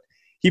me. But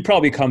he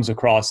probably comes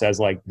across as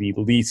like the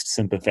least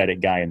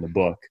sympathetic guy in the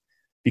book,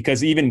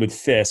 because even with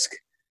Fisk,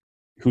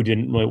 who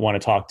didn't really want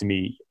to talk to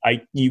me,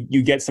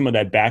 you get some of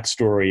that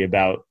backstory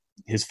about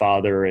his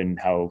father and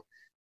how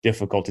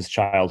difficult his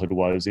childhood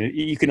was. And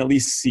you can at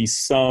least see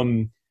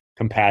some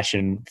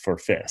compassion for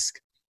Fisk.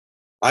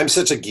 I'm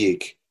such a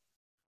geek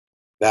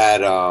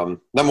that,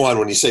 number one,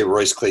 when you say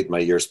Royce Clayton,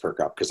 my ears perk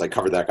up because I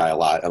covered that guy a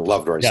lot. I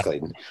loved Royce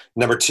Clayton.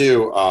 Number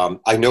two,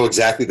 I know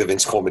exactly the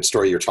Vince Coleman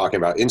story you're talking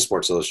about in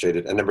Sports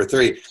Illustrated. And number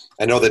three,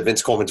 I know that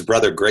Vince Coleman's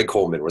brother, Greg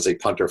Coleman, was a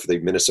punter for the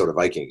Minnesota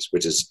Vikings,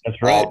 which is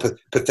all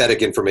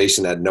pathetic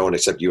information that no one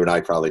except you and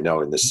I probably know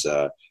in this.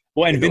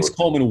 And Vince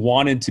Coleman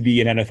wanted to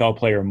be an NFL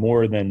player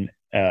more than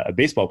a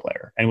baseball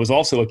player, and was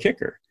also a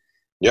kicker.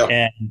 Yeah.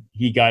 And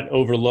he got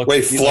overlooked.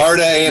 Wait,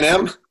 Florida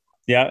A&M?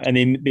 Yeah, and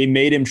they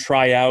made him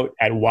try out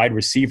at wide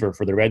receiver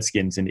for the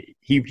Redskins, and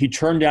he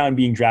turned down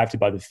being drafted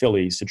by the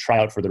Phillies to try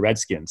out for the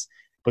Redskins,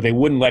 but they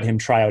wouldn't let him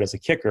try out as a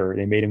kicker.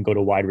 They made him go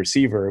to wide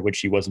receiver, which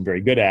he wasn't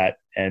very good at,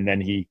 and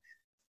then he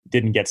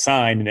didn't get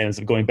signed and ends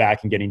up going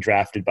back and getting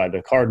drafted by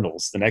the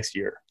Cardinals the next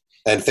year.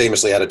 And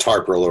famously had a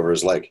tarp roll over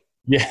his leg.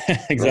 Yeah,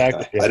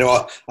 exactly. Okay.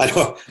 Yeah.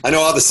 I know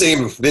all the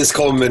same Vince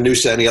Coleman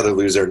minutia any other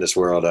loser in this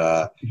world.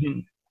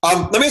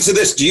 Let me answer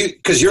this.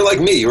 Because you're like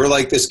me, you were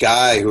like this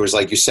guy who was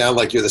like, you sound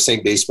like you're the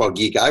same baseball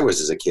geek I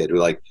was as a kid, who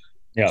like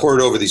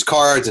poured over these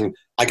cards, and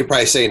I could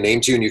probably say a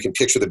name to you and you can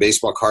picture the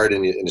baseball card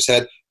in his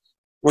head.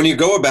 When you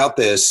go about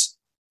this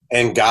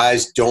and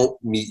guys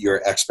don't meet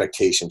your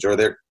expectations, or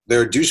they're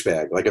a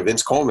douchebag like a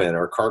Vince Coleman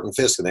or a Carlton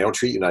Fisk, and they don't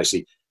treat you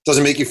nicely,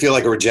 doesn't make you feel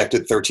like a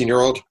rejected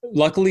 13-year-old?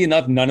 Luckily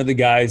enough, none of the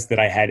guys that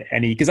I had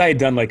any, because I had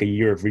done like a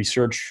year of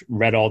research,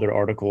 read all their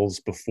articles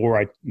before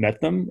I met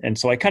them. And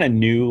so I kind of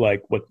knew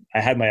like what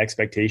I had my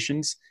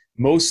expectations.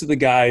 Most of the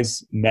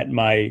guys met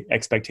my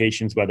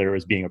expectations, whether it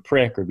was being a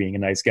prick or being a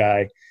nice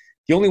guy.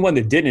 The only one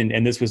that didn't,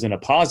 and this was in a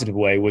positive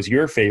way, was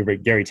your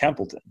favorite, Gary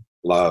Templeton.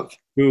 Love.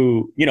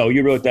 Who,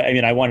 you wrote that. I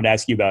mean, I wanted to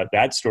ask you about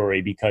that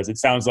story because it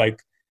sounds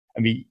like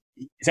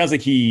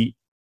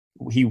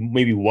he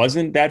maybe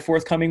wasn't that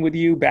forthcoming with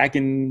you back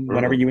in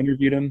whenever you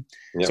interviewed him.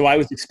 Yep. So I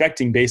was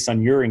expecting, based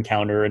on your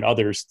encounter and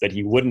others, that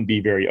he wouldn't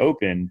be very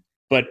open.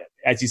 But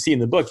as you see in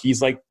the book,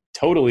 he's like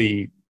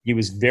he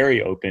was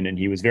very open and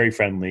he was very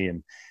friendly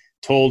and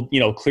told,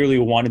 clearly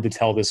wanted to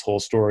tell this whole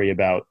story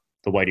about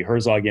the Whitey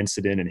Herzog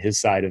incident and his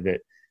side of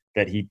it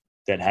that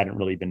hadn't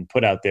really been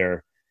put out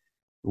there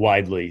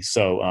widely.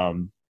 So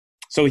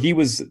he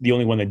was the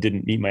only one that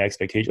didn't meet my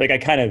expectations. Like I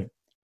kind of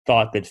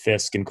thought that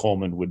Fisk and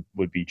Coleman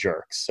would be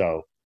jerks,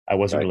 so I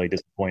wasn't really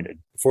disappointed.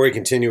 Before we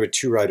continue with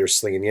Two Writers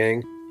Slinging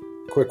Yang,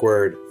 quick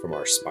word from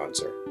our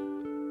sponsor.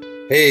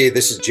 Hey,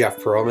 this is Jeff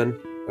Perlman.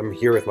 I'm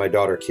here with my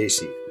daughter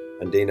Casey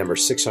on day number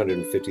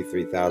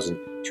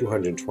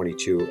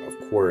 653,222 of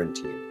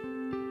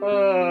quarantine.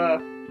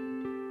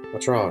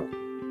 What's wrong?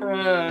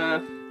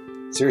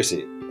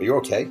 Seriously, are you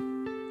okay?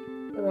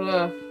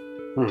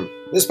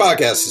 This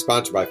podcast is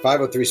sponsored by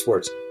 503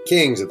 Sports,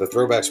 kings of the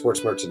throwback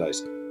sports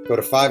merchandise. Go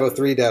to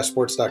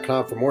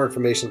 503-sports.com for more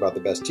information about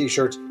the best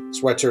t-shirts,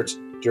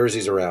 sweatshirts,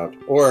 jerseys around.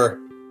 Or,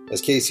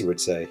 as Casey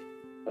would say,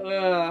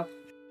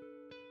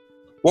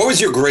 What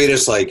was your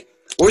greatest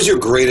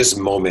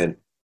moment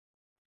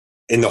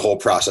in the whole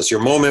process? Your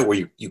moment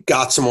where you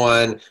got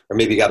someone, or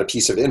maybe got a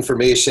piece of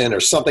information,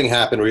 or something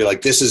happened where you're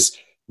like, this is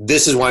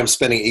why I'm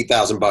spending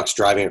 $8,000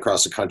 driving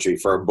across the country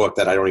for a book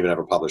that I don't even have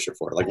a publisher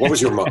for. Like, what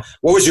was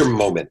your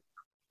moment?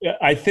 Yeah,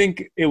 I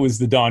think it was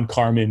the Don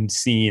Carmen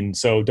scene.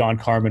 So Don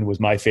Carmen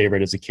was my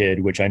favorite as a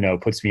kid, which I know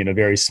puts me in a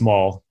very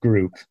small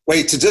group.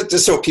 Wait,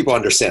 just so people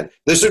understand,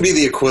 this would be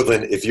the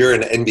equivalent, if you're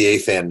an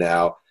NBA fan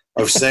now,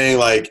 of saying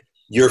like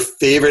your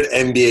favorite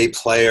NBA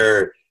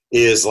player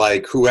is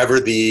like whoever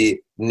the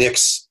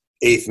Knicks'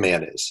 eighth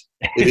man is.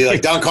 It'd be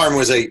like Don Carmen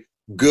was a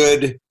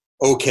good,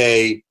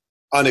 okay,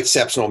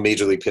 unexceptional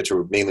major league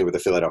pitcher, mainly with the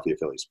Philadelphia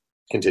Phillies.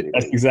 Continue.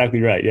 That's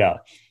exactly right. Yeah.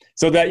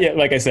 So that, yeah,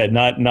 like I said,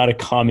 not a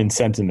common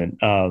sentiment,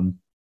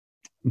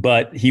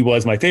 but he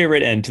was my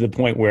favorite, and to the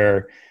point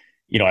where,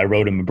 I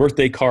wrote him a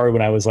birthday card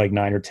when I was like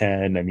 9 or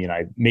 10. I mean,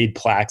 I made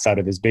plaques out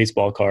of his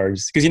baseball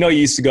cards because, you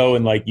used to go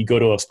and like you go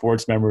to a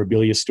sports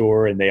memorabilia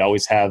store and they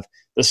always have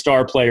the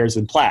star players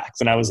and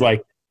plaques. And I was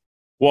like,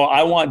 well,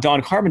 I want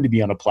Don Carmen to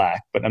be on a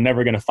plaque, but I'm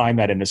never going to find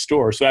that in a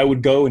store. So I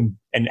would go and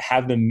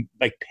have them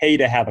like pay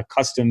to have a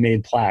custom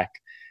made plaque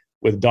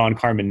with Don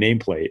Carmen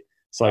nameplate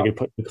so I could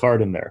put the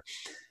card in there.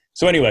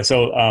 So anyway,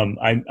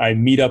 I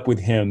meet up with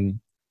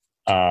him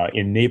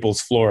in Naples,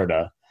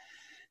 Florida,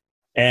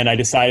 and I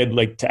decided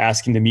like to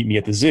ask him to meet me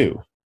at the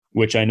zoo,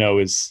 which I know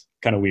is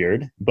kind of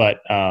weird. But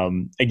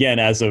again,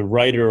 as a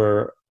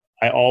writer,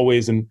 I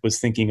always was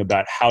thinking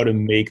about how to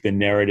make the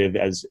narrative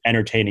as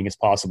entertaining as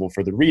possible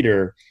for the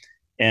reader.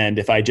 And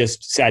if I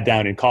just sat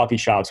down in coffee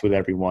shops with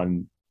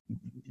everyone,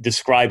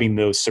 describing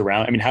those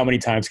surround, I mean, how many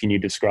times can you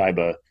describe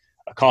a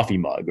coffee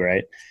mug,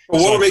 right?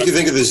 Well, what would make you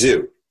think of the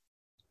zoo?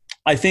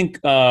 I think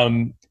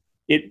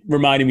it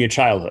reminded me of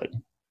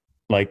childhood.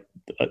 Like,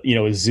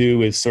 a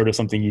zoo is sort of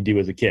something you do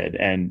as a kid.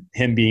 And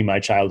him being my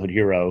childhood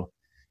hero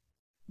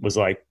was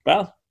like,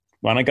 well,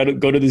 why not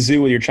go to the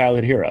zoo with your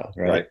childhood hero,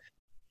 right?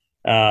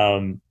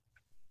 And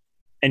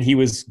he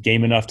was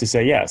game enough to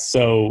say yes.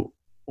 So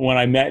when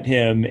I met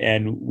him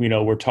and,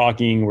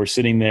 we're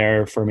sitting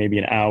there for maybe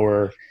an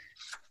hour.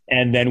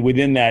 And then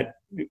within that,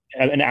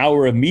 an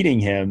hour of meeting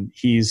him,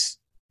 he's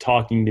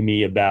talking to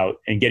me about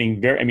and getting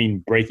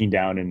breaking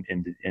down and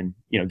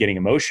getting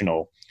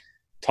emotional,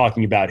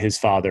 talking about his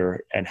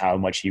father and how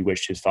much he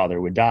wished his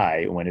father would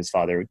die when his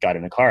father got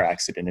in a car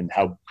accident and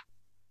how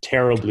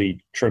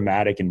terribly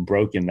traumatic and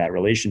broken that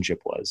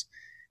relationship was,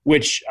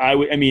 which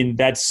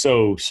that's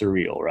so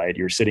surreal, right?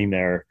 You're sitting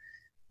there,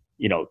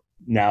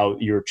 now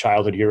your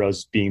childhood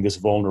hero's being this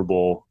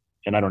vulnerable,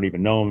 and I don't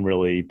even know him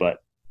really, but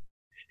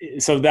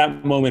so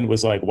that moment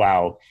was like,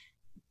 wow,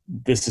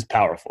 this is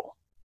powerful.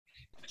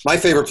 My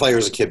favorite player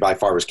as a kid by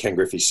far was Ken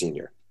Griffey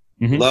Sr.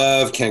 Mm-hmm.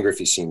 Love Ken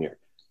Griffey Sr.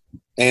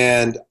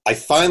 And I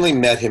finally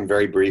met him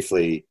very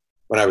briefly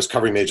when I was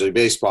covering Major League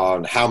Baseball,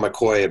 and Hal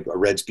McCoy, a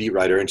Reds beat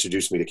writer,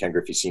 introduced me to Ken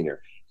Griffey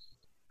Sr.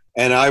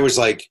 And I was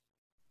like,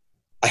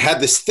 I had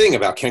this thing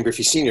about Ken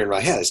Griffey Sr. in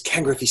my head. It's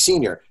Ken Griffey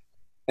Sr.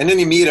 And then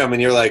you meet him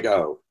and you're like,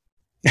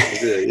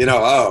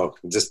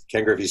 just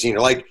Ken Griffey Sr.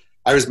 Like,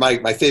 I was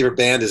my favorite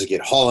band as a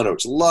kid, Hall &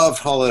 Oates. Loved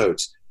Hall &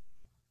 Oates.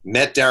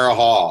 Met Darrell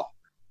Hall.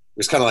 It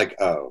was kind of like,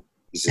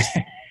 he's just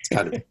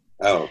kind of,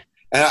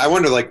 And I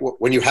wonder, like,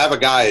 when you have a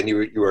guy and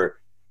you were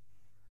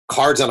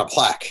cards on a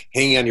plaque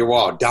hanging on your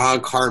wall, Don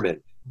Carmen,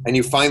 and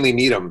you finally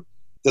meet him,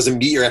 does it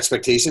meet your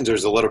expectations, or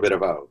is it a little bit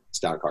of, it's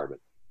Don Carmen?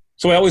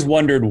 So I always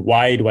wondered,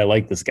 why do I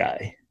like this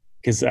guy?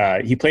 Because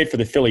he played for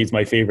the Phillies,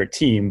 my favorite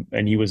team,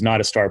 and he was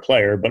not a star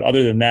player. But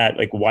other than that,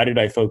 like, why did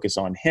I focus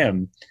on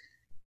him?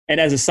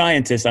 And as a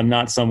scientist, I'm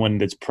not someone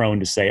that's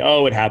prone to say,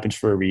 it happens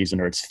for a reason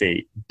or it's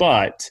fate.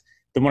 But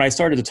then when I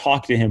started to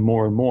talk to him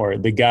more and more,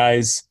 the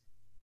guy's,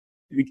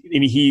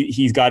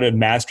 he's got a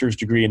master's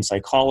degree in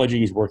psychology.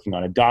 He's working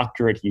on a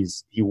doctorate. He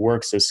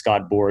works as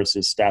Scott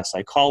Boris's staff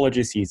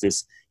psychologist.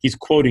 He's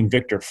quoting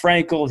Viktor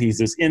Frankl. He's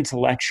this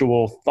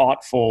intellectual,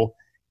 thoughtful.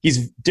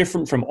 He's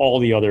different from all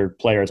the other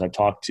players I've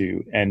talked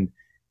to. And,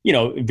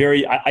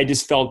 I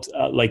just felt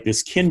like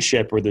this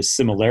kinship or this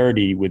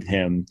similarity with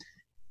him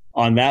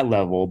on that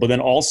level. But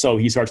then also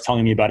he starts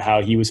telling me about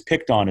how he was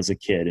picked on as a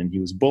kid and he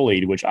was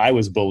bullied, which I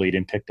was bullied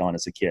and picked on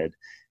as a kid.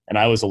 And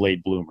I was a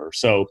late bloomer.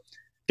 So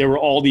there were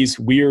all these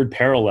weird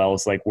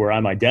parallels, like where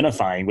I'm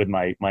identifying with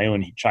my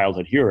own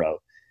childhood hero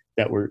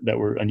that were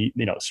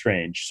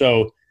strange.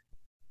 So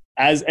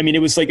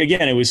it was like,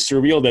 again, it was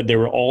surreal that there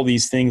were all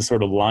these things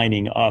sort of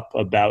lining up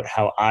about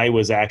how I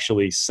was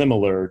actually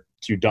similar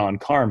to Don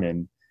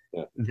Carmen.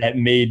 Yeah. That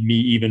made me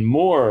even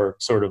more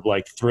sort of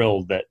like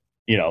thrilled that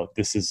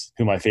this is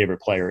who my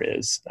favorite player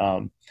is.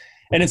 And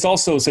it's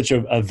also such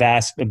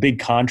a big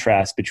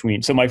contrast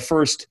between, so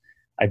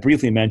I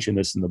briefly mentioned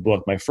this in the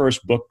book. My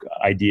first book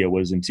idea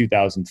was in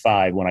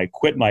 2005 when I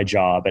quit my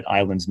job at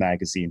Islands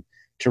Magazine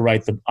to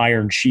write the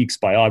Iron Sheik's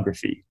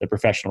biography, the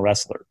professional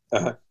wrestler.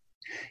 Uh-huh.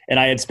 And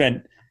I had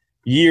spent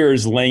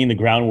years laying the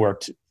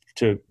groundwork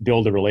to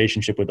build a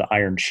relationship with the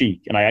Iron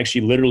Sheik. And I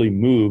actually literally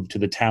moved to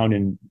the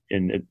town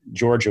in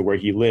Georgia where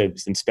he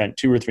lives and spent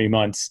 2 or 3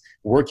 months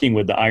working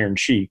with the Iron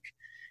Sheik,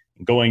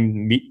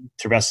 going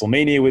to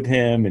WrestleMania with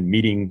him and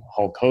meeting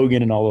Hulk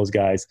Hogan and all those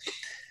guys.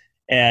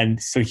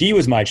 And so he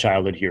was my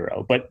childhood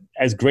hero. But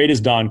as great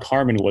as Don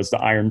Carmen was, the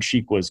Iron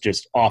Sheik was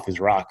just off his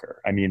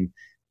rocker. I mean,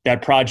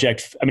 that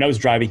project, I was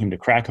driving him to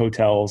crack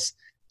hotels.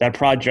 That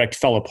project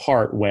fell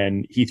apart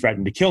when he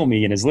threatened to kill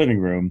me in his living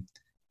room.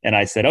 And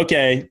I said,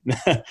 okay,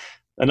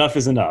 enough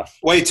is enough.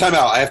 Wait, time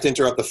out. I have to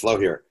interrupt the flow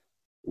here.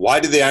 Why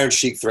did the Iron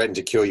Sheik threaten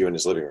to kill you in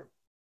his living room?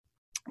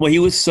 Well, he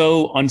was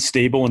so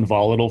unstable and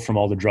volatile from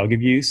all the drug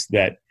abuse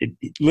that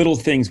little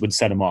things would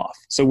set him off.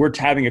 So we're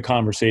having a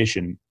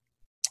conversation,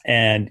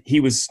 and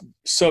he's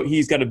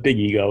got a big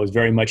ego, is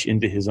very much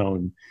into his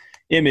own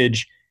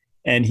image.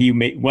 And he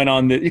went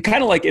on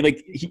kind of like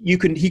he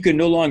could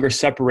no longer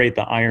separate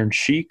the Iron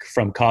Sheik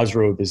from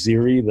Khosrow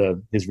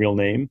Vaziri, his real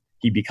name.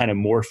 He'd be kind of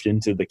morphed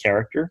into the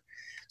character.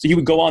 So he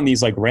would go on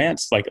these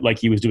rants, like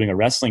he was doing a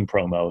wrestling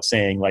promo,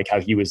 saying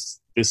how he was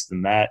this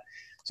and that.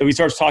 So he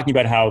starts talking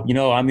about how,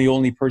 I'm the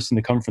only person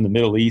to come from the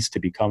Middle East to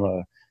become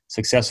a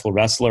successful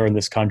wrestler in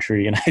this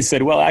country. And I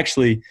said, well,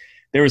 actually,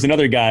 there was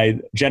another guy,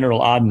 General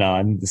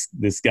Adnan,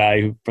 this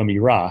guy from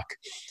Iraq,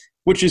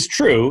 which is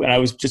true. And I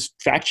was just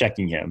fact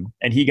checking him.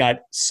 And he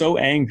got so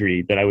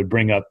angry that I would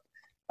bring up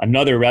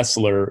another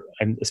wrestler,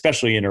 and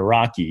especially in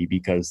Iraqi,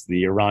 because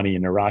the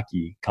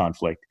Iranian-Iraqi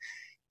conflict,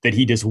 that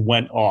he just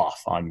went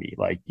off on me.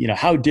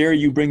 How dare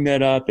you bring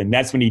that up? And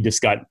that's when he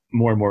just got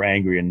more and more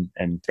angry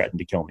and threatened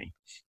to kill me.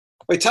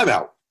 Wait, time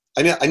out.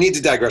 I need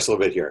to digress a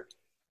little bit here.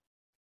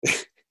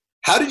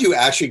 How did you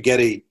actually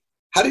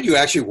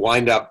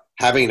wind up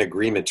having an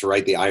agreement to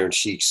write the Iron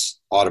Sheik's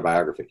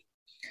autobiography?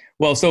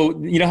 Well,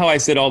 so how I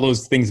said all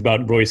those things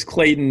about Royce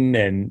Clayton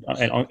and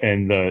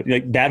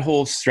that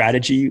whole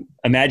strategy.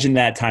 Imagine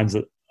that times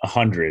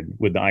 100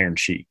 with the Iron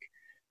Sheik.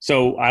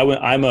 So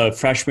I'm a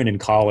freshman in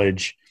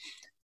college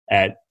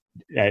at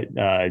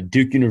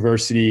Duke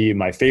University.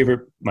 My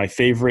favorite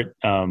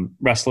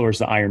wrestler is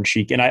the Iron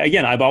Sheik, and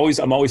I'm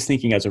always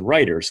thinking as a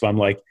writer. So I'm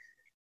like,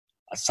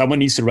 someone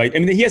needs to write.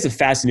 He has a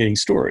fascinating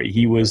story.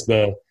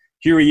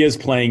 Here he is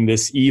playing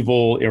this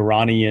evil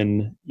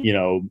Iranian,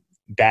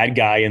 bad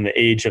guy in the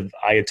age of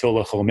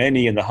Ayatollah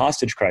Khomeini and the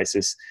hostage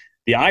crisis.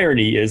 The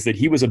irony is that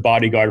he was a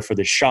bodyguard for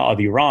the Shah of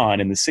Iran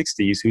in the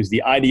 60s, who's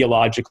the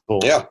ideological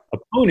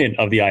opponent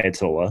of the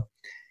Ayatollah.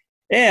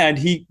 And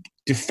he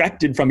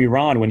defected from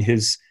Iran when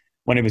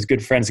one of his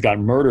good friends got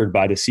murdered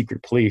by the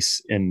secret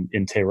police in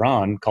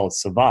Tehran called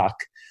Savak.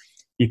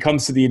 He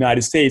comes to the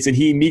United States and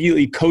he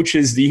immediately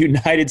coaches the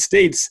United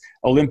States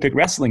Olympic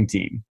wrestling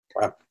team.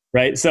 Wow.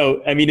 Right.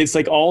 So, it's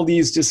all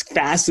these just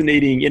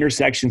fascinating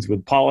intersections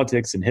with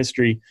politics and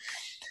history.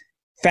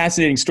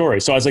 Fascinating story.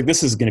 So I was like,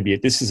 this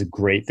is a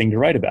great thing to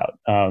write about.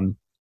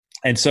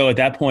 And so at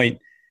that point,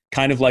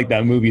 kind of like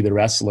that movie, The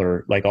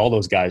Wrestler, like all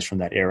those guys from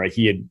that era,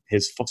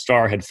 his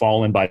star had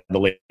fallen by the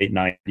late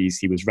 90s.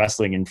 He was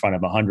wrestling in front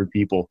of 100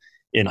 people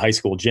in high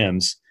school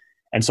gyms.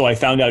 And so I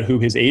found out who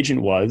his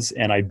agent was,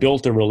 and I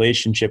built a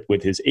relationship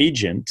with his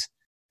agent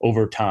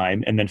over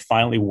time, and then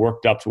finally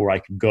worked up to where I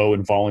could go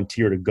and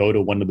volunteer to go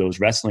to one of those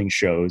wrestling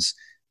shows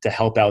to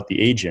help out the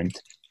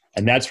agent.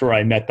 And that's where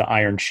I met the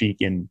Iron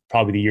Sheik in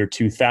probably the year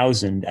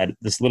 2000 at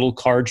this little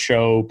card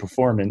show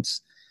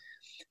performance.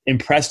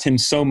 Impressed him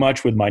so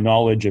much with my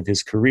knowledge of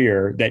his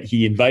career that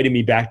he invited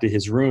me back to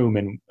his room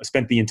and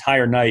spent the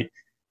entire night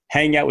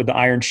hanging out with the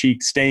Iron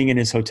Sheik, staying in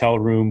his hotel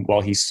room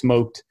while he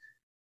smoked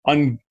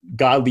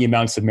ungodly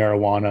amounts of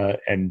marijuana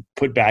and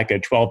put back a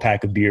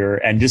 12-pack of beer,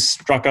 and just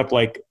struck up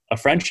like a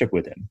friendship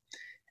with him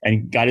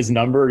and got his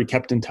number. He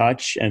kept in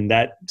touch, and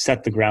that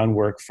set the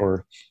groundwork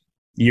for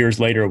years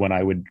later when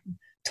I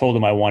told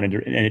him I wanted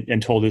to,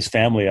 and told his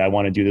family I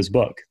want to do this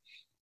book.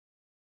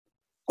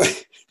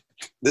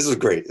 This is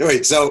great.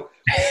 Wait, so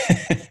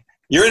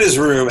you're in his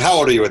room. How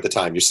old are you at the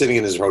time? You're sitting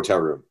in his hotel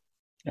room.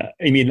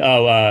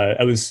 I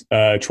was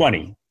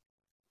 20.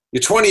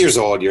 You're 20 years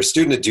old. You're a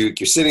student at Duke.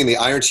 You're sitting in the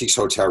Iron Sheik's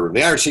hotel room.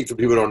 The Iron Sheik, for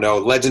people who don't know,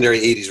 legendary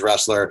 80s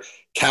wrestler,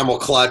 camel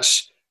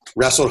clutch,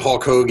 wrestled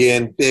Hulk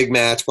Hogan, big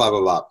match, blah,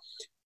 blah,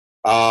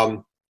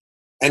 blah.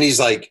 And he's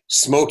like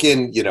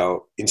smoking,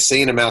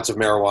 insane amounts of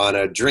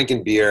marijuana,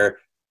 drinking beer.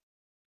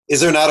 Is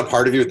there not a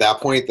part of you at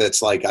that point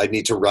that's like, I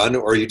need to run?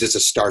 Or are you just a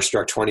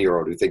starstruck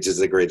 20-year-old who thinks this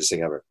is the greatest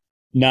thing ever?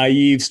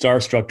 Naive,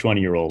 starstruck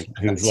 20-year-old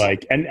who's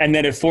like, and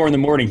then at 4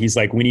 a.m, he's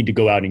like, we need to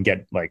go out and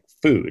get like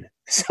food.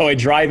 So I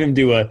drive him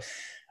to a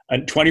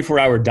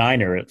 24-hour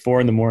diner at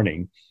 4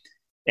 a.m,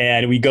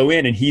 and we go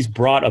in, and he's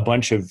brought a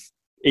bunch of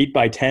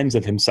 8x10s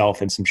of himself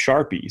and some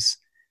Sharpies.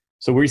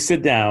 So we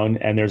sit down,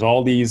 and there's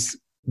all these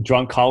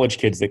drunk college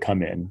kids that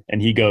come in,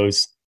 and he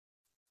goes,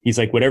 He's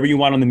like, whatever you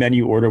want on the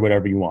menu, order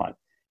whatever you want.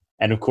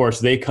 And of course,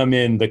 they come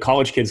in, the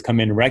college kids come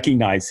in,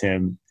 recognize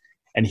him,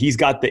 and he's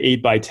got the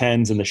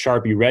 8x10s and the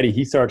Sharpie ready.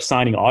 He starts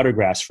signing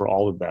autographs for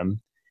all of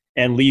them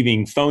and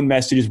leaving phone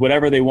messages,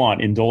 whatever they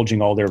want,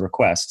 indulging all their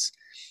requests.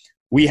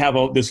 We have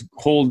this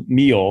whole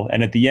meal,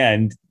 and at the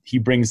end, he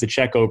brings the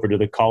check over to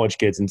the college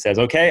kids and says,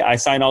 okay, I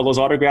signed all those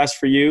autographs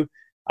for you.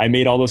 I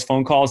made all those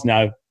phone calls.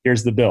 Now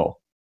here's the bill.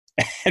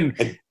 and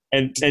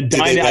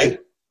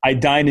I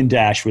dine and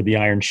dash with the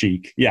Iron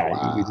Sheik. Yeah,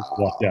 wow. We just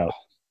walked out.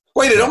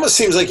 Wait, it almost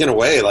seems like in a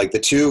way, like the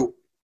two,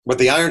 what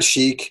the Iron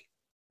Sheik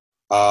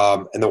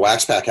and the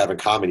Wax Pack have in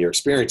common, your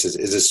experiences,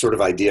 is this sort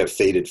of idea of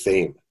faded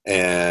fame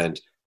and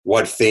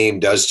what fame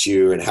does to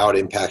you and how it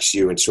impacts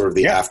you and sort of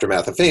the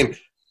aftermath of fame.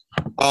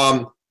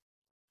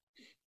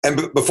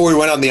 And before we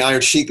went on the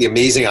Iron Sheik, the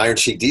amazing Iron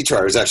Sheik detour,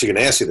 I was actually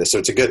going to ask you this. So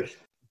it's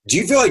do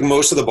you feel like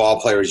most of the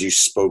ball players you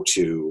spoke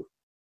to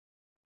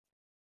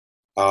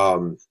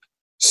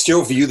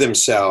still view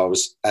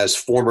themselves as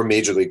former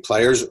major league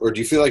players, or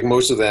do you feel like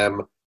most of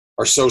them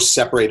are so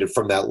separated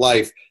from that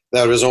life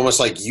that it was almost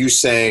like you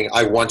saying,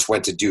 I once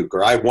went to Duke,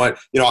 or I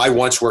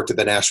once worked at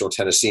the National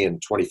Tennessean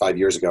 25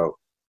 years ago.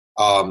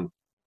 And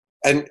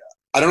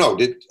I don't know,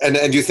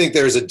 and do you think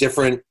there's a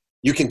different,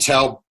 you can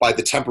tell by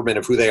the temperament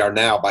of who they are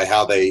now by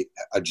how they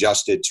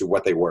adjusted to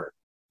what they were?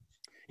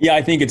 Yeah,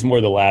 I think it's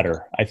more the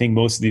latter. I think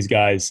most of these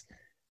guys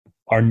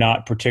are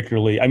not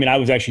particularly, I mean, I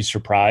was actually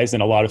surprised,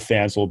 and a lot of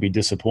fans will be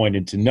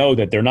disappointed to know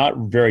that they're not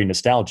very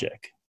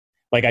nostalgic.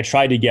 Like, I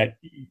tried to get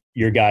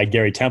your guy,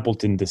 Gary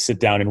Templeton, to sit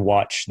down and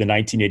watch the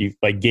 1980,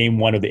 like game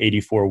 1 of the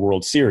 84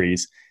 World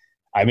Series.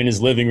 I'm in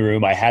his living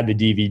room. I had the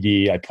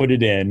DVD. I put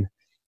it in,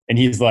 and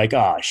he's like,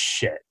 oh,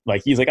 shit.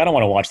 Like, he's like, I don't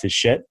want to watch this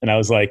shit. And I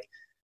was like,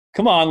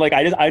 come on. Like,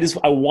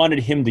 I wanted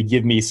him to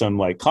give me some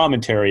like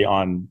commentary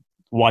on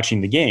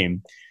watching the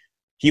game.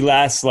 He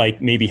lasts like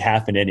maybe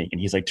half an inning,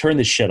 and he's like, turn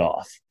this shit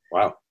off.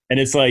 Wow. And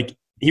it's like,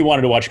 he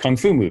wanted to watch Kung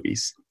Fu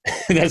movies.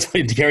 That's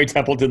what Gary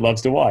Templeton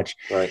loves to watch.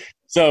 Right.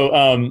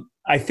 So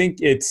I think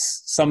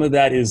it's, some of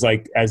that is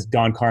like, as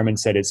Don Carmen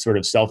said, it's sort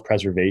of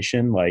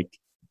self-preservation. Like,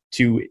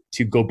 to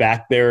go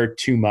back there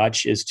too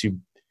much is to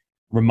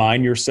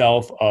remind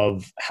yourself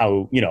of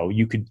how,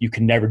 you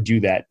can never do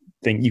that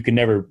thing. You can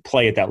never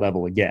play at that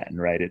level again.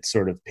 Right. It's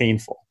sort of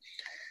painful.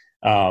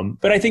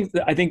 But I think,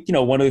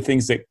 one of the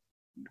things that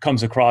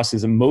comes across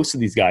is that most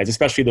of these guys,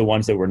 especially the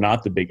ones that were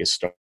not the biggest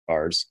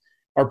stars,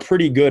 are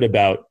pretty good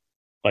about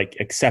like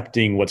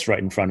accepting what's right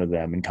in front of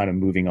them and kind of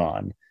moving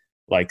on,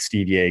 like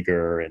Steve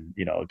Yeager and,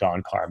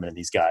 Don Carmen and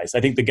these guys.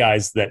 I think the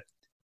guys that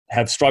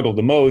have struggled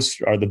the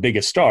most are the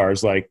biggest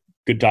stars, like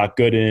Doc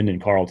Gooden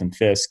and Carlton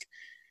Fisk.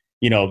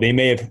 They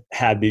may have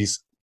had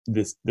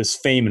this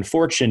fame and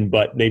fortune,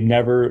 but they've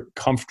never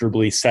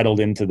comfortably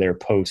settled into their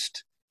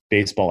post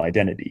baseball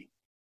identity.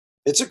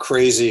 It's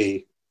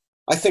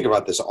I think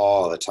about this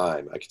all the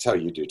time. I can tell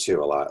you do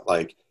too a lot.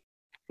 Like,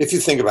 if you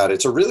think about it,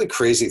 it's a really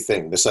crazy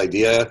thing. This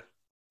idea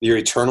you're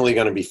eternally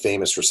going to be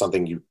famous for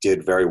something you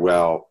did very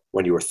well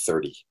when you were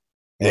 30.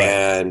 Right.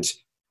 And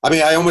I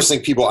mean, I almost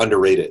think people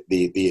underrate it,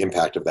 the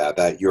impact of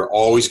that you're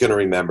always going to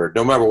remember,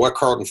 no matter what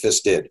Carlton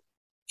Fisk did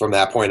from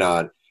that point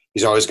on,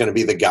 he's always going to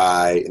be the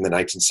guy in the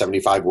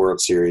 1975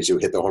 World Series who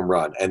hit the home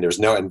run. And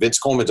Vince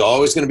Coleman's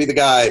always going to be the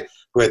guy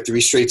who had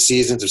 3 straight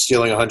seasons of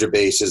stealing 100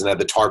 bases and had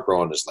the tarp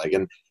roll on his leg.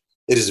 And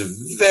it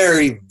is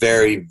very,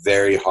 very,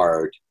 very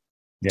hard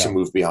to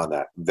move beyond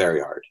that. Very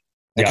hard.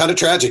 And kind of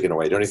tragic in a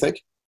way, don't you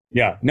think?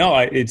 Yeah. No,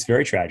 it's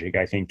very tragic,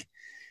 I think.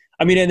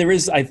 I mean, and there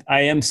is, I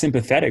am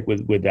sympathetic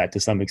with that to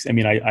some extent. I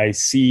mean, I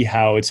see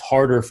how it's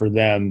harder for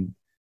them,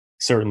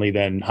 certainly,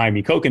 than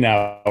Jaime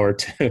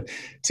Kokenauer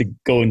to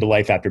go into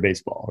life after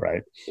baseball,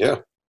 right? Yeah.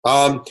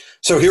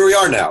 So here we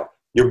are now.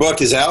 Your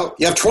book is out.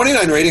 You have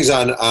 29 ratings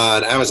on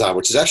Amazon,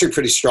 which is actually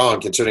pretty strong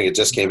considering it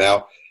just came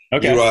out.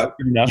 Okay. You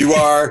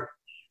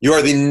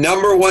are the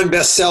 #1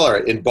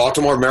 bestseller in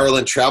Baltimore,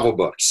 Maryland travel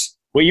books.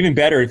 Well, even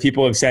better, if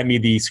people have sent me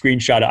the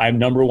screenshot, I'm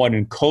 #1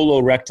 in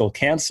colorectal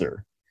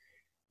cancer,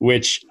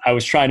 which I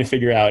was trying to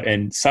figure out.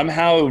 And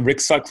somehow Rick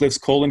Sutcliffe's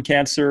colon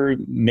cancer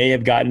may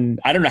have gotten,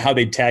 I don't know how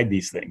they tag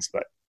these things,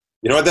 but.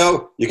 You know what,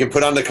 though? You can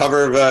put on the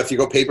cover of, if you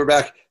go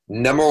paperback,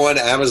 #1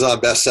 Amazon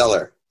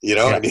bestseller.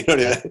 Yeah.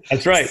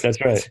 That's right.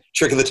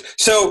 Trick of the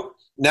So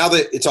now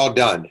that it's all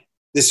done,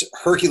 this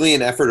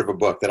Herculean effort of a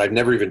book that I've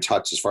never even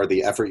touched as far as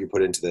the effort you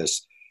put into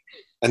this,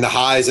 and the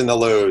highs and the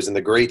lows and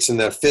the greats and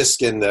the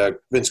Fisk and the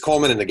Vince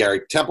Coleman and the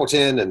Gary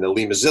Templeton and the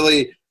Lee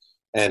Mazzilli,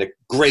 and a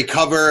great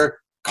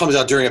cover, comes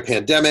out during a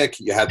pandemic.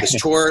 You had this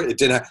tour. It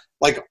didn't have,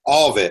 like,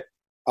 all of it.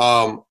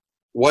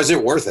 Was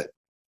it worth it?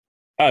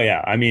 Oh,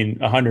 yeah. I mean,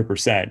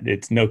 100%.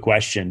 It's no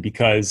question,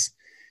 because,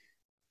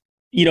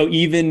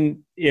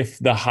 even if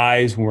the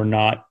highs were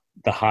not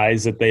the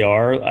highs that they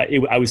are,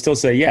 I would still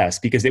say yes,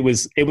 because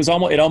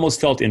it almost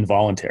felt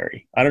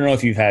involuntary. I don't know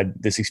if you've had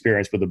this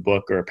experience with a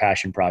book or a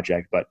passion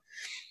project, but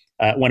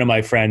one of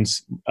my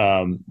friends,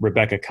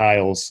 Rebecca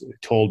Kiles,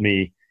 told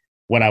me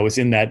when I was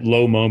in that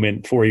low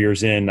moment 4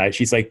 years in,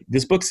 she's like,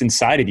 this book's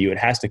inside of you. It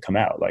has to come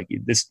out. Like,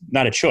 this,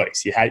 not a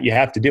choice. You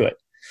have to do it.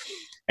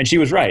 And she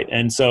was right.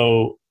 And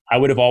so I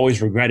would have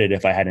always regretted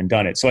if I hadn't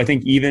done it. So I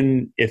think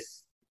even if,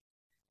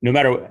 no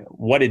matter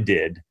what it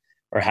did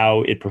or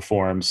how it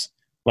performs,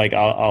 like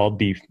I'll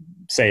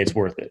say it's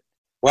worth it.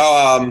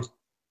 Well,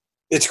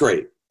 it's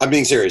great. I'm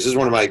being serious. This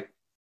is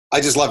I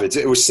just love it.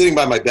 It was sitting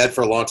by my bed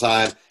for a long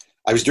time.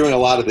 I was doing a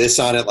lot of this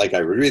on it. Like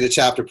I would read the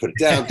chapter, put it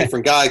down,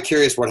 different guy,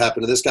 curious what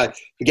happened to this guy.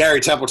 The Gary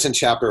Templeton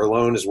chapter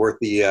alone is worth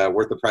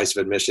the price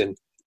of admission.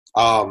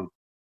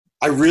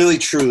 I really,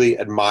 truly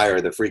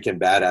admire the freaking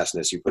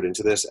badassness you put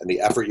into this and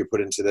the effort you put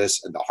into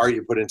this and the heart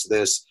you put into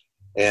this.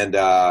 And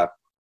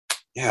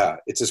yeah,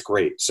 it's just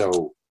great.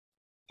 So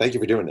thank you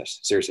for doing this.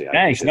 Seriously.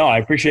 Thanks. I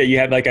appreciate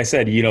you. Like I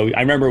said,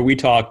 I remember we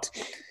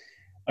talked,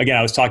 again,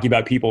 I was talking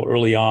about people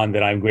early on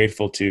that I'm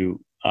grateful to.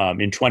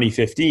 In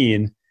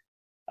 2015,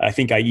 I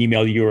think I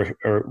emailed you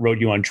or wrote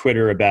you on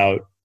Twitter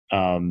about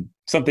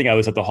something. I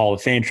was at the Hall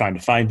of Fame trying to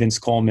find Vince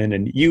Coleman,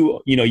 and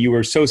you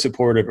were so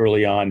supportive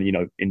early on,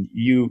 and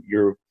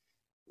you're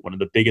one of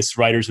the biggest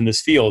writers in this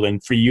field.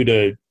 And for you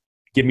to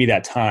give me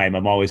that time,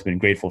 I've always been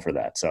grateful for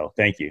that. So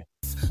thank you.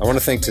 I want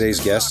to thank today's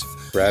guest,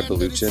 Brad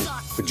Balukjian,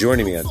 for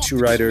joining me on Two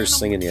Writers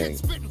Slinging Yang.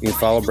 You can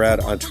follow Brad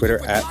on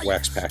Twitter at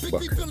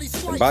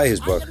WaxPackBook and buy his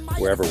book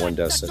wherever one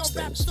does such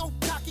things.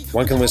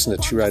 One can listen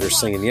to Two Writers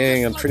Slinging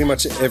Yang on pretty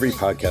much every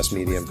podcast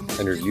medium,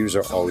 and reviews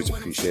are always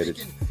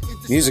appreciated.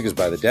 Music is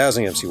by the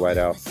dazzling MC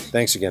Whiteout.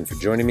 Thanks again for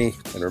joining me,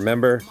 and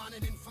remember,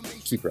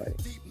 keep writing.